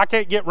because I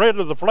can't get rid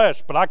of the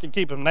flesh, but I can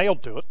keep him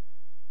nailed to it.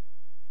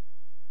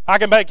 I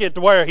can make it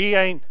to where he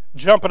ain't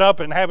jumping up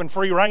and having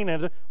free reign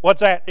in it.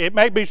 What's that? It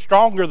may be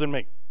stronger than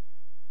me.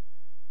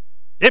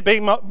 It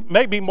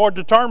may be more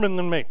determined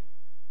than me.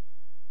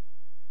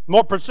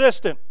 More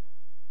persistent.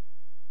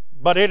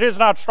 But it is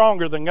not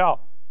stronger than God.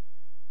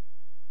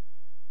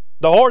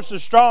 The horse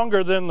is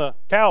stronger than the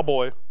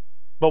cowboy,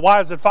 but why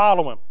does it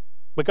follow him?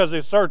 Because it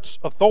asserts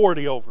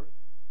authority over it,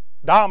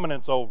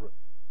 dominance over it.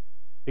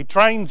 He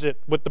trains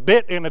it with the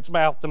bit in its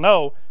mouth to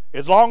know,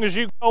 as long as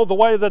you go the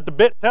way that the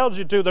bit tells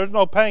you to, there's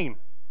no pain.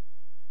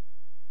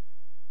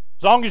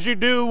 As long as you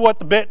do what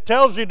the bit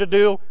tells you to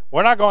do,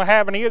 we're not going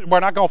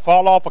to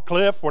fall off a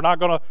cliff, we're not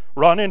going to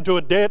run into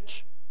a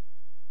ditch.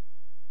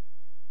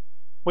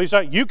 What do you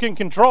say? You can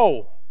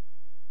control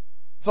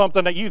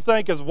something that you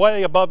think is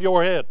way above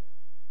your head.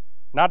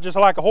 Not just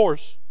like a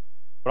horse,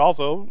 but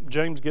also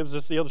James gives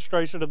us the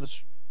illustration of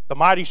the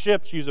mighty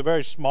ships use a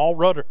very small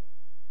rudder,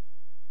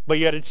 but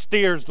yet it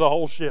steers the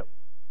whole ship.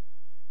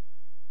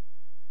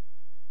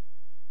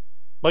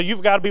 But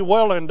you've got to be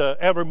willing to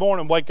every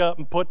morning wake up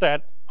and put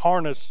that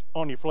harness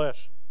on your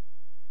flesh.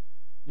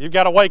 You've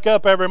got to wake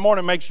up every morning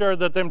and make sure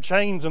that them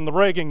chains and the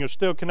rigging are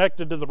still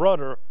connected to the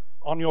rudder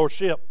on your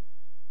ship,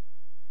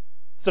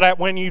 so that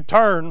when you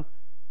turn,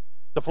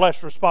 the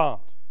flesh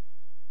responds.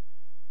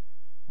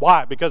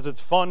 Why? Because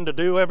it's fun to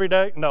do every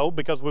day? No,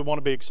 because we want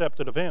to be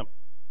accepted of him.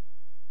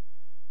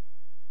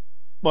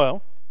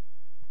 Well,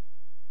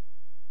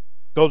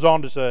 goes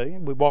on to say,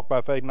 we walk by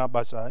faith, not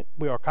by sight.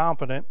 We are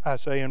confident, I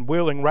say, and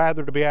willing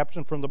rather to be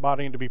absent from the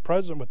body and to be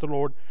present with the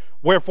Lord.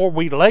 Wherefore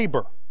we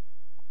labor.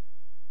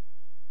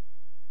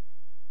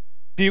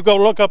 If you go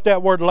look up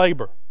that word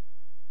labor,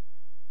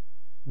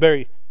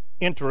 very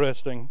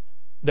interesting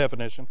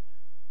definition.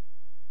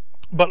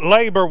 But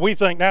labor, we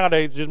think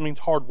nowadays, just means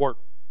hard work.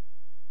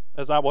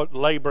 That's not what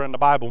labor in the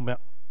Bible meant.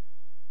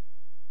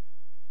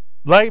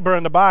 Labor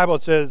in the Bible,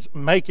 it says,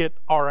 make it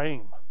our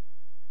aim.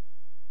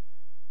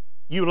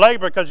 You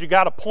labor because you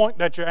got a point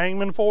that you're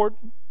aiming for,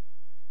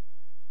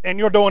 and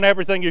you're doing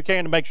everything you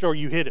can to make sure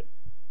you hit it.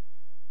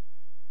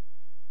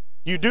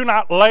 You do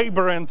not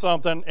labor in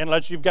something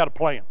unless you've got a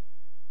plan.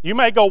 You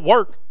may go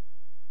work,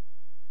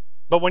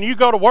 but when you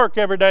go to work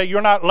every day,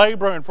 you're not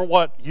laboring for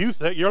what you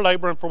think, you're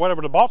laboring for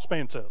whatever the boss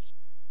man says.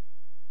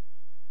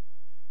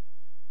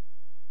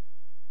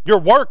 You're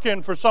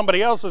working for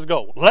somebody else's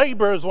goal.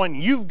 Labor is when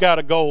you've got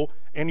a goal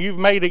and you've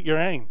made it your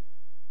aim.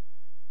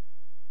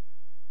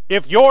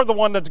 If you're the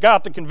one that's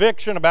got the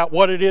conviction about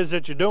what it is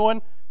that you're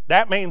doing,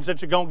 that means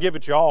that you're going to give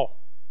it your all.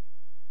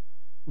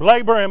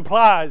 Labor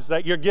implies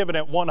that you're giving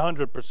it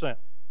 100%.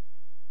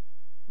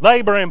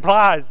 Labor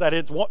implies that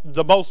it's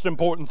the most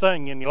important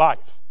thing in your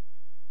life.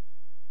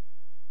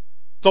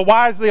 So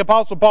why is the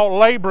Apostle Paul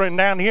laboring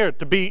down here?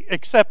 To be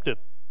accepted.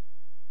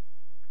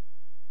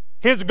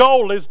 His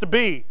goal is to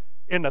be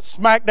in the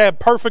smack dab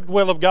perfect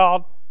will of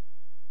God,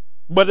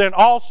 but then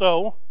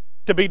also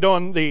to be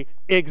doing the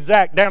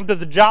exact, down to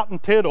the jot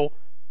and tittle,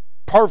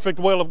 perfect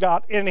will of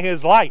God in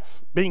his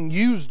life, being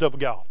used of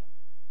God.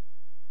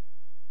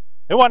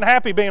 He wasn't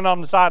happy being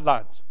on the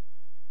sidelines.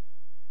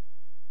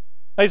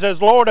 He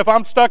says, Lord, if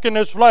I'm stuck in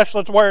this flesh,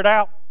 let's wear it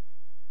out.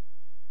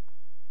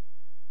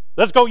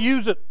 Let's go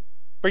use it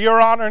for your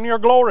honor and your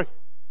glory.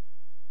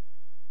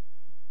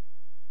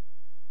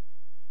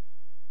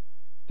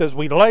 Says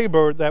we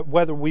labor that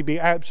whether we be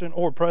absent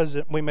or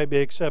present, we may be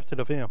accepted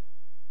of him.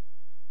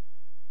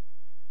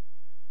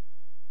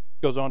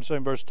 Goes on to say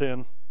in verse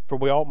 10, for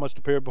we all must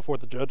appear before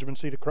the judgment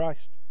seat of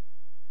Christ,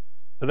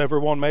 that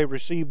everyone may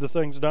receive the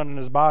things done in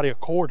his body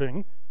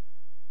according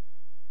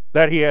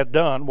that he had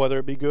done, whether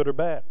it be good or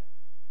bad.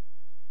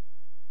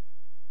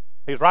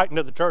 He's writing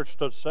to the church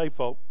to say,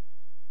 folk,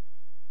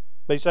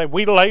 But he said,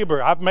 we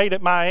labor. I've made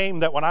it my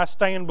aim that when I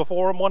stand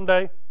before him one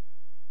day,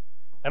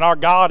 and our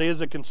God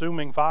is a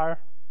consuming fire,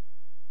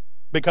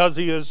 because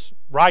he is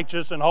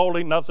righteous and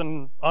holy,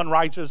 nothing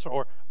unrighteous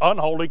or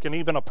unholy can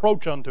even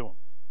approach unto him.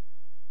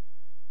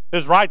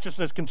 His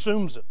righteousness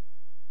consumes it.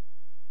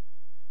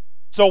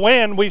 So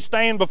when we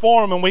stand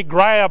before him and we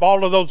grab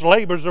all of those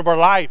labors of our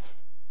life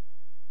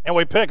and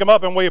we pick them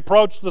up and we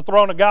approach the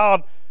throne of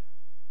God,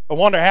 I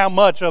wonder how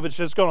much of it's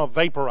just going to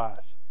vaporize.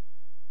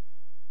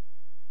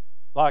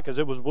 Like as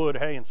it was wood,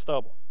 hay, and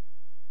stubble.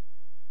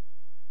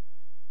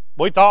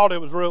 We thought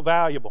it was real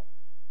valuable.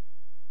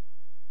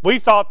 We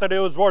thought that it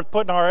was worth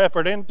putting our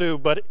effort into,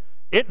 but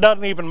it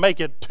doesn't even make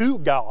it to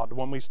God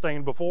when we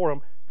stand before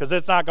him, because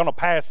it's not going to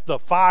pass the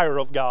fire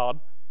of God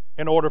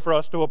in order for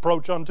us to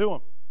approach unto him.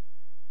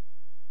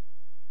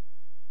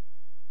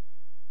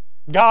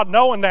 God,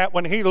 knowing that,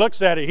 when he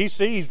looks at it, he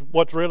sees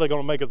what's really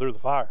going to make it through the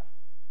fire.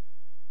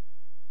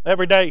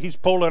 Every day he's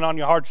pulling on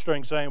your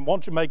heartstrings saying,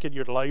 won't you make it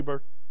your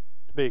labor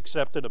to be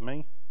accepted of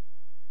me?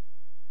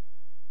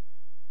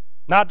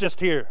 Not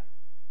just here,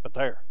 but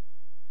there.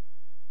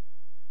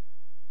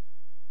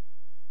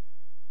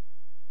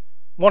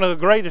 One of the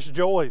greatest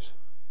joys,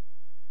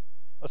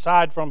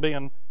 aside from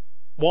being,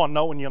 one,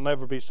 knowing you'll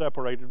never be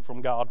separated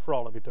from God for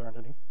all of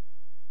eternity.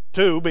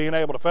 Two, being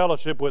able to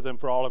fellowship with him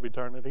for all of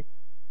eternity.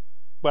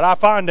 But I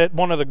find that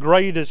one of the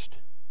greatest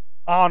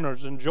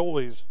honors and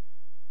joys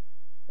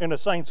in a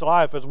saint's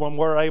life is when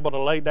we're able to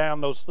lay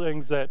down those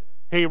things that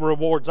he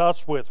rewards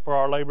us with for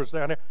our labors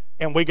down here,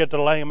 and we get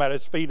to lay them at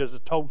his feet as a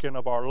token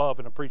of our love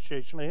and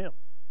appreciation of him.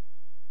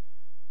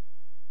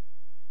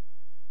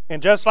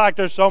 And just like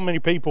there's so many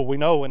people we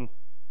know, and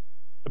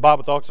the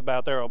Bible talks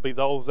about, there will be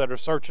those that are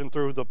searching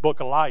through the book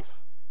of life,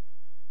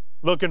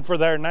 looking for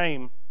their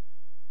name,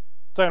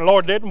 saying,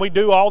 Lord, didn't we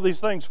do all these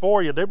things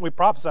for you? Didn't we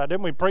prophesy?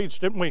 Didn't we preach?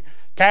 Didn't we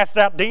cast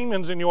out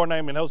demons in your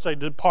name? And they'll say,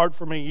 depart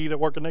from me, ye that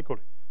work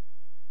iniquity.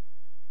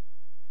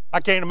 I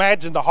can't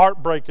imagine the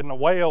heartbreak and the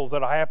wails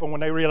that'll happen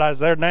when they realize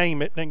their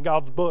name isn't in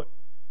God's book.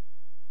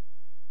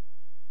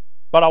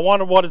 But I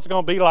wonder what it's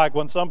going to be like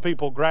when some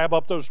people grab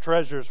up those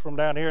treasures from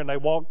down here and they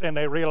walk and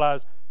they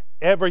realize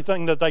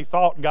everything that they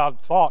thought God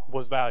thought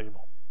was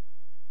valuable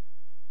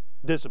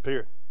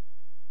disappeared.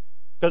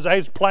 Because they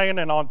was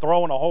planning on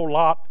throwing a whole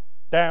lot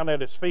down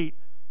at his feet,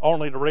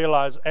 only to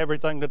realize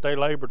everything that they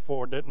labored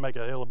for didn't make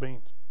a hill of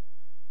beans.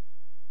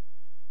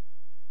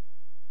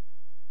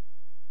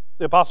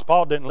 The Apostle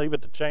Paul didn't leave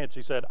it to chance.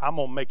 He said, I'm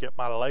going to make it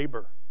my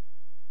labor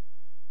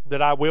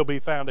that I will be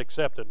found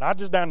accepted. Not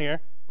just down here,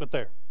 but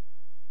there.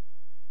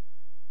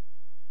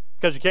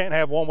 Because you can't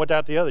have one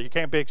without the other. You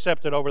can't be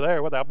accepted over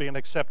there without being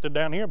accepted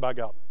down here by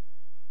God.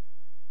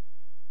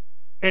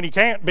 And you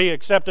can't be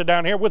accepted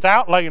down here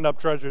without laying up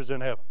treasures in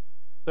heaven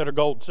that are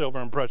gold, silver,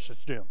 and precious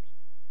gems,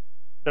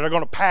 that are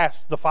going to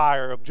pass the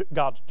fire of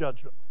God's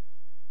judgment.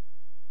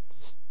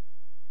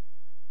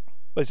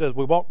 But he says,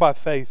 we walk by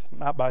faith,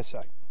 not by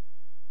sight.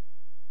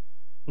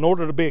 In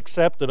order to be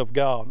accepted of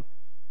God,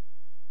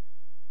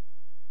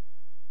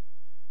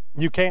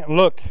 you can't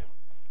look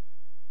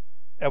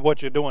at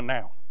what you're doing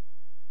now.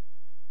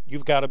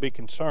 You've got to be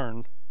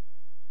concerned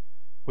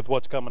with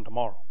what's coming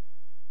tomorrow.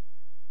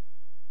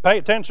 Pay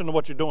attention to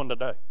what you're doing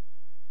today.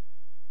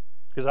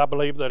 Because I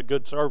believe that a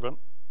good servant,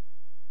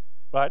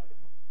 right,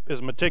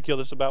 is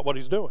meticulous about what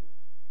he's doing.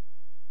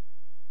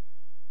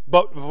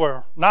 But if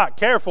we're not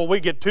careful, we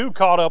get too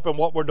caught up in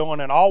what we're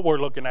doing, and all we're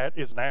looking at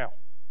is now.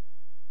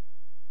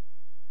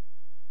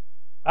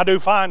 I do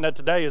find that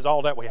today is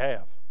all that we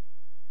have.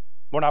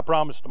 We're not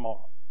promised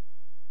tomorrow.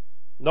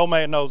 No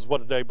man knows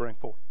what a day brings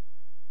forth.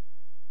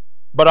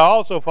 But I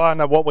also find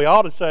that what we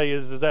ought to say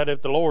is that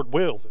if the Lord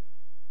wills it,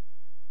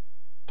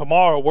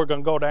 tomorrow we're going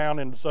to go down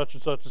into such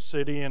and such a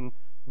city and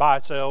buy,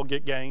 sell,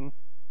 get gain,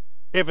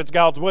 if it's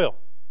God's will.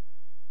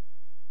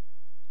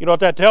 You know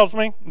what that tells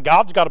me?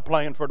 God's got a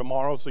plan for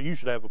tomorrow, so you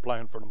should have a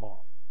plan for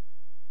tomorrow.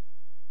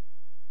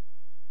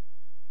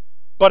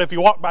 But if you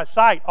walk by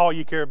sight, all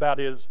you care about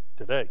is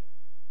today.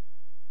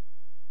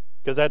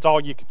 Because that's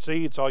all you can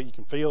see, it's all you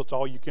can feel, it's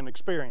all you can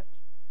experience.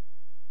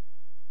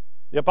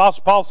 The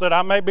Apostle Paul said,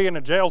 I may be in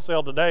a jail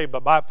cell today,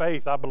 but by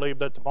faith I believe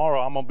that tomorrow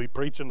I'm going to be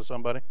preaching to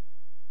somebody.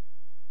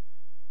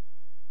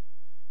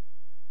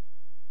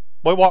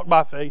 We walk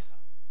by faith.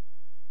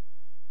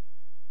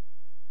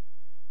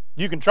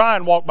 You can try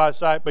and walk by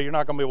sight, but you're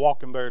not going to be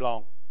walking very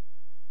long.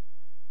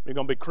 You're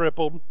going to be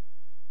crippled.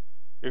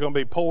 You're going to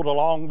be pulled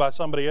along by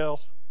somebody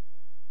else.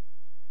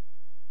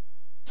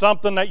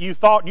 Something that you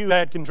thought you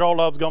had control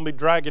of is going to be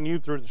dragging you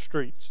through the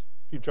streets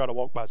if you try to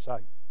walk by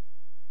sight.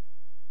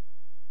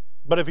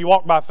 But if you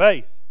walk by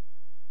faith,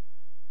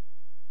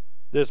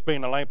 this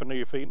being a lamp unto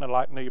your feet and a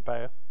light unto your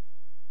path,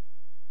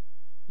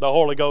 the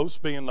Holy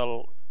Ghost being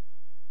the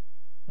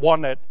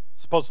one that's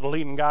supposed to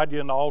lead and guide you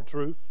into all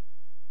truth,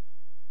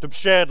 to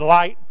shed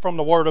light from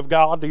the Word of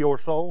God to your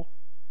soul,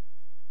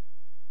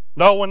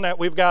 knowing that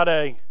we've got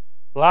a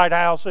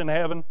lighthouse in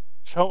heaven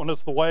showing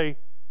us the way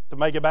to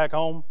make it back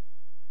home.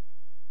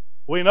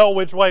 We know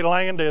which way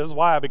land is.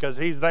 Why? Because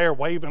He's there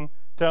waving,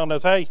 telling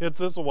us, hey, it's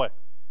this way.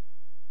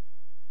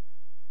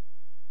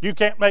 You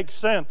can't make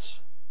sense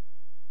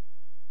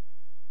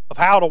of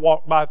how to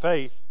walk by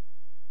faith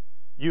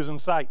using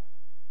sight.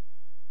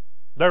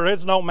 There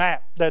is no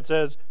map that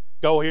says,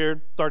 go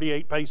here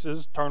 38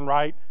 paces, turn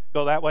right,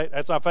 go that way.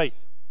 That's not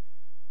faith.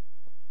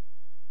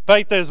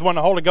 Faith is when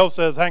the Holy Ghost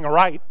says, hang a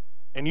right,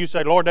 and you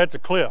say, Lord, that's a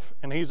cliff.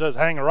 And he says,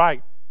 hang a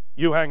right.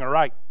 You hang a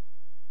right.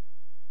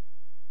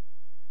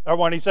 Or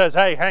when he says,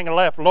 hey, hang a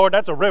left. Lord,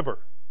 that's a river.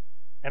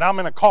 And I'm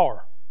in a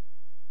car.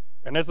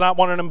 And it's not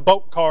one of them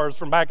boat cars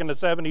from back in the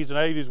 70s and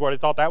 80s where they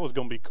thought that was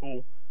going to be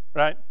cool,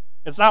 right?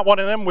 It's not one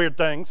of them weird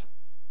things.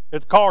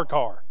 It's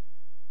car.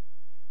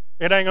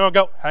 It ain't going to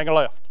go, hang a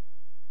left.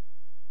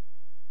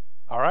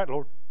 All right,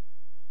 Lord.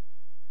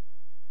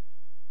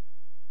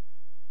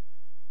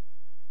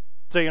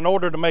 See, in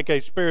order to make a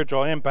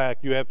spiritual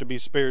impact, you have to be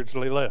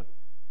spiritually led.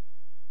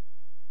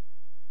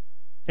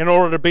 In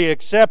order to be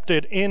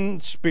accepted in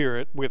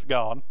spirit with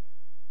God,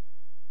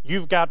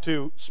 you've got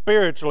to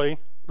spiritually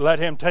let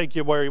him take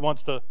you where he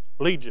wants to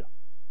lead you.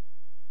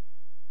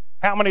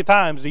 How many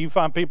times do you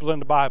find people in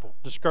the Bible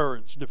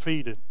discouraged,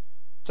 defeated,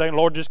 saying,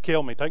 Lord, just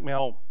kill me, take me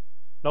home.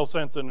 No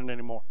sense in it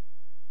anymore.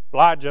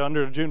 Elijah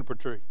under a juniper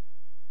tree.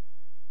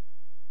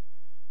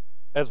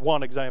 As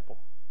one example.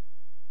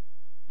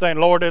 Saying,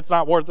 Lord, it's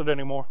not worth it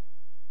anymore.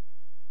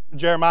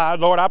 Jeremiah,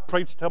 Lord, I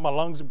preached till my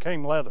lungs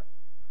became leather.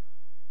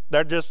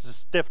 They're just as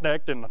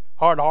stiff-necked and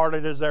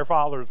hard-hearted as their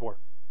fathers were.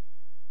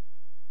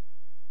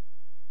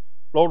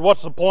 Lord,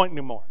 what's the point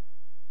anymore?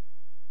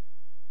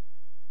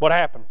 What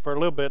happened? For a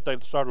little bit, they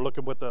started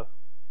looking with the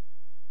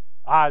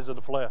eyes of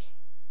the flesh.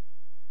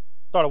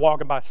 Started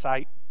walking by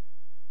sight.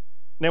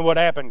 And then what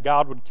happened?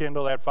 God would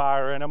kindle that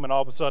fire in them, and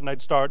all of a sudden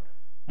they'd start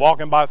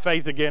walking by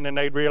faith again, and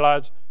they'd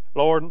realize,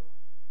 Lord,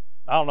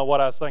 I don't know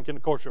what I was thinking.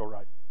 Of course you're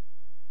right.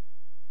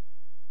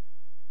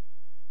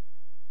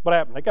 What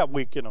happened? They got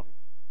weak in a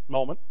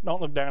moment.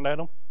 Don't look down at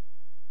them.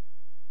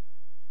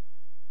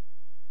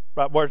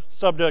 But we're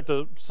subject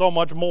to so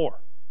much more.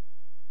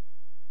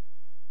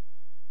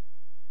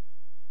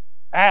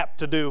 Apt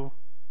to do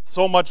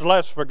so much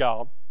less for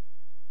God.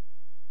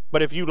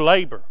 But if you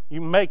labor, you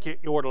make it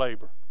your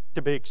labor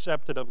to be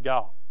accepted of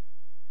God.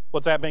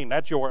 What's that mean?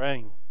 That's your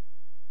aim.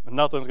 And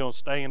nothing's going to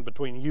stand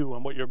between you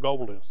and what your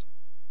goal is.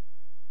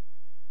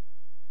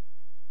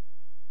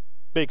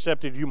 Be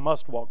accepted, you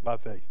must walk by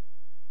faith.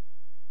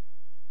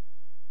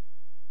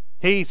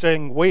 He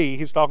saying we,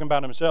 he's talking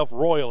about himself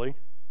royally,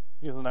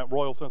 using that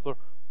royal sense of,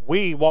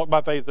 we walk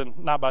by faith and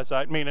not by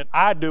sight, meaning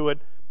I do it,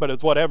 but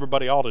it's what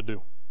everybody ought to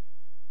do.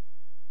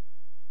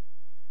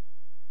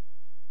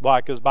 Why?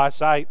 Because by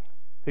sight,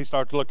 he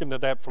starts looking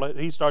at that flesh.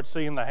 He starts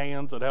seeing the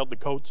hands that held the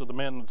coats of the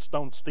men that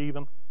stoned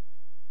Stephen.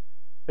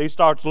 He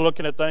starts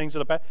looking at things in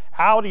the past.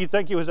 How do you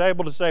think he was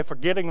able to say,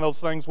 forgetting those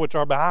things which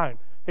are behind?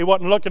 He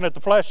wasn't looking at the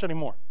flesh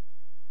anymore.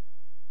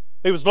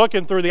 He was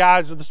looking through the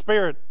eyes of the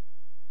Spirit.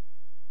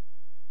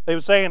 He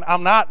was saying,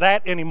 I'm not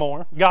that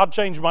anymore. God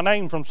changed my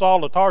name from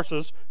Saul of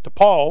Tarsus to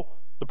Paul,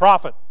 the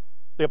prophet,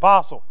 the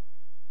apostle,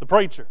 the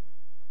preacher.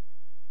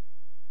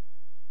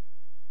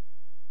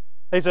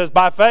 He says,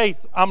 by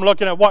faith, I'm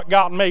looking at what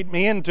God made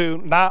me into,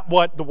 not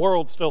what the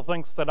world still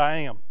thinks that I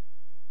am.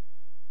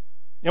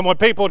 And when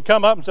people would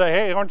come up and say,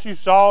 hey, aren't you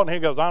Saul? And he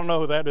goes, I don't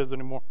know who that is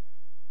anymore.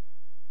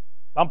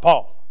 I'm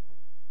Paul.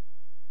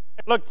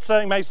 It looked the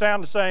same, may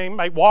sound the same,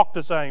 may walk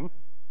the same,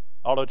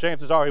 although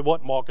chances are he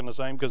wasn't walking the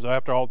same, because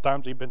after all the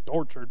times he'd been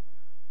tortured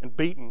and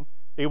beaten,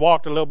 he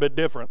walked a little bit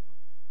different.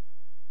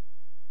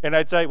 And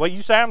they'd say, well,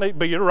 you sound it,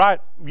 but you're right,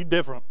 you're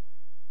different.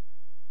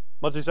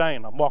 What's he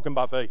saying? I'm walking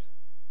by faith.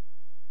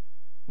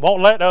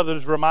 Won't let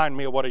others remind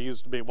me of what I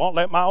used to be. Won't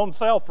let my own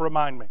self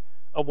remind me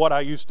of what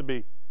I used to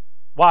be.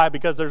 Why?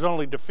 Because there's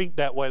only defeat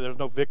that way. There's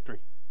no victory.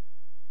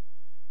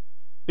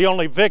 The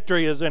only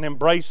victory is in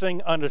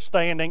embracing,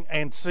 understanding,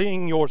 and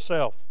seeing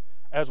yourself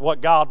as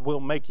what God will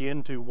make you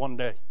into one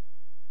day.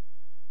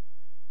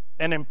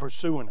 And in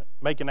pursuing it,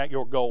 making that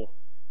your goal.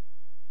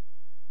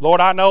 Lord,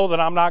 I know that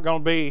I'm not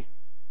going to be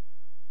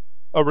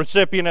a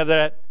recipient of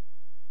that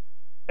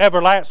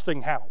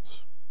everlasting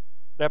house,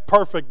 that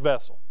perfect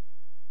vessel.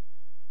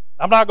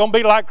 I'm not going to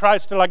be like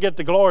Christ till I get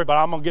to glory, but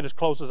I'm going to get as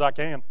close as I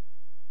can.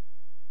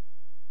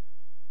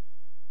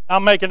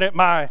 I'm making it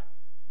my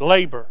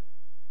labor.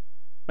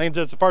 Means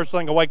it's the first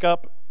thing I wake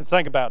up and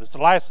think about. It's the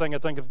last thing I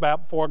think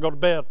about before I go to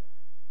bed.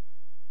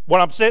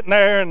 When I'm sitting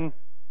there and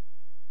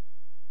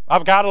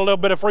I've got a little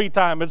bit of free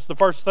time, it's the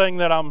first thing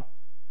that I'm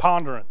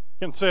pondering,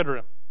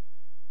 considering.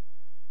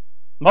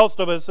 Most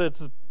of us,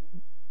 it's the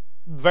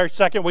very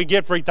second we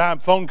get free time,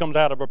 phone comes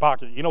out of our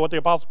pocket. You know what the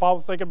Apostle Paul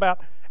was thinking about?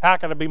 How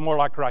can I be more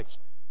like Christ?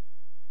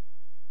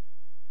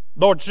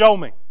 Lord, show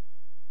me.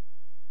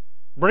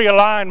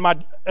 Realign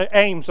my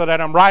aim so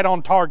that I'm right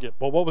on target.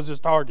 Well, what was his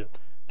target?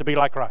 To be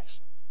like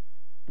Christ.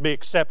 To be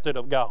accepted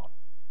of God.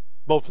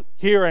 Both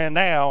here and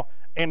now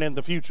and in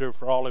the future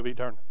for all of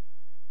eternity.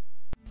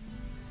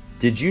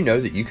 Did you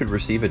know that you could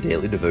receive a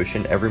daily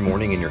devotion every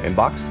morning in your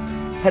inbox?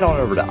 Head on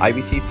over to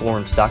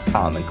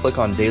ibcflorence.com and click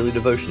on Daily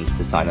Devotions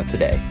to sign up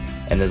today.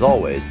 And as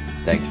always,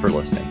 thanks for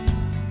listening.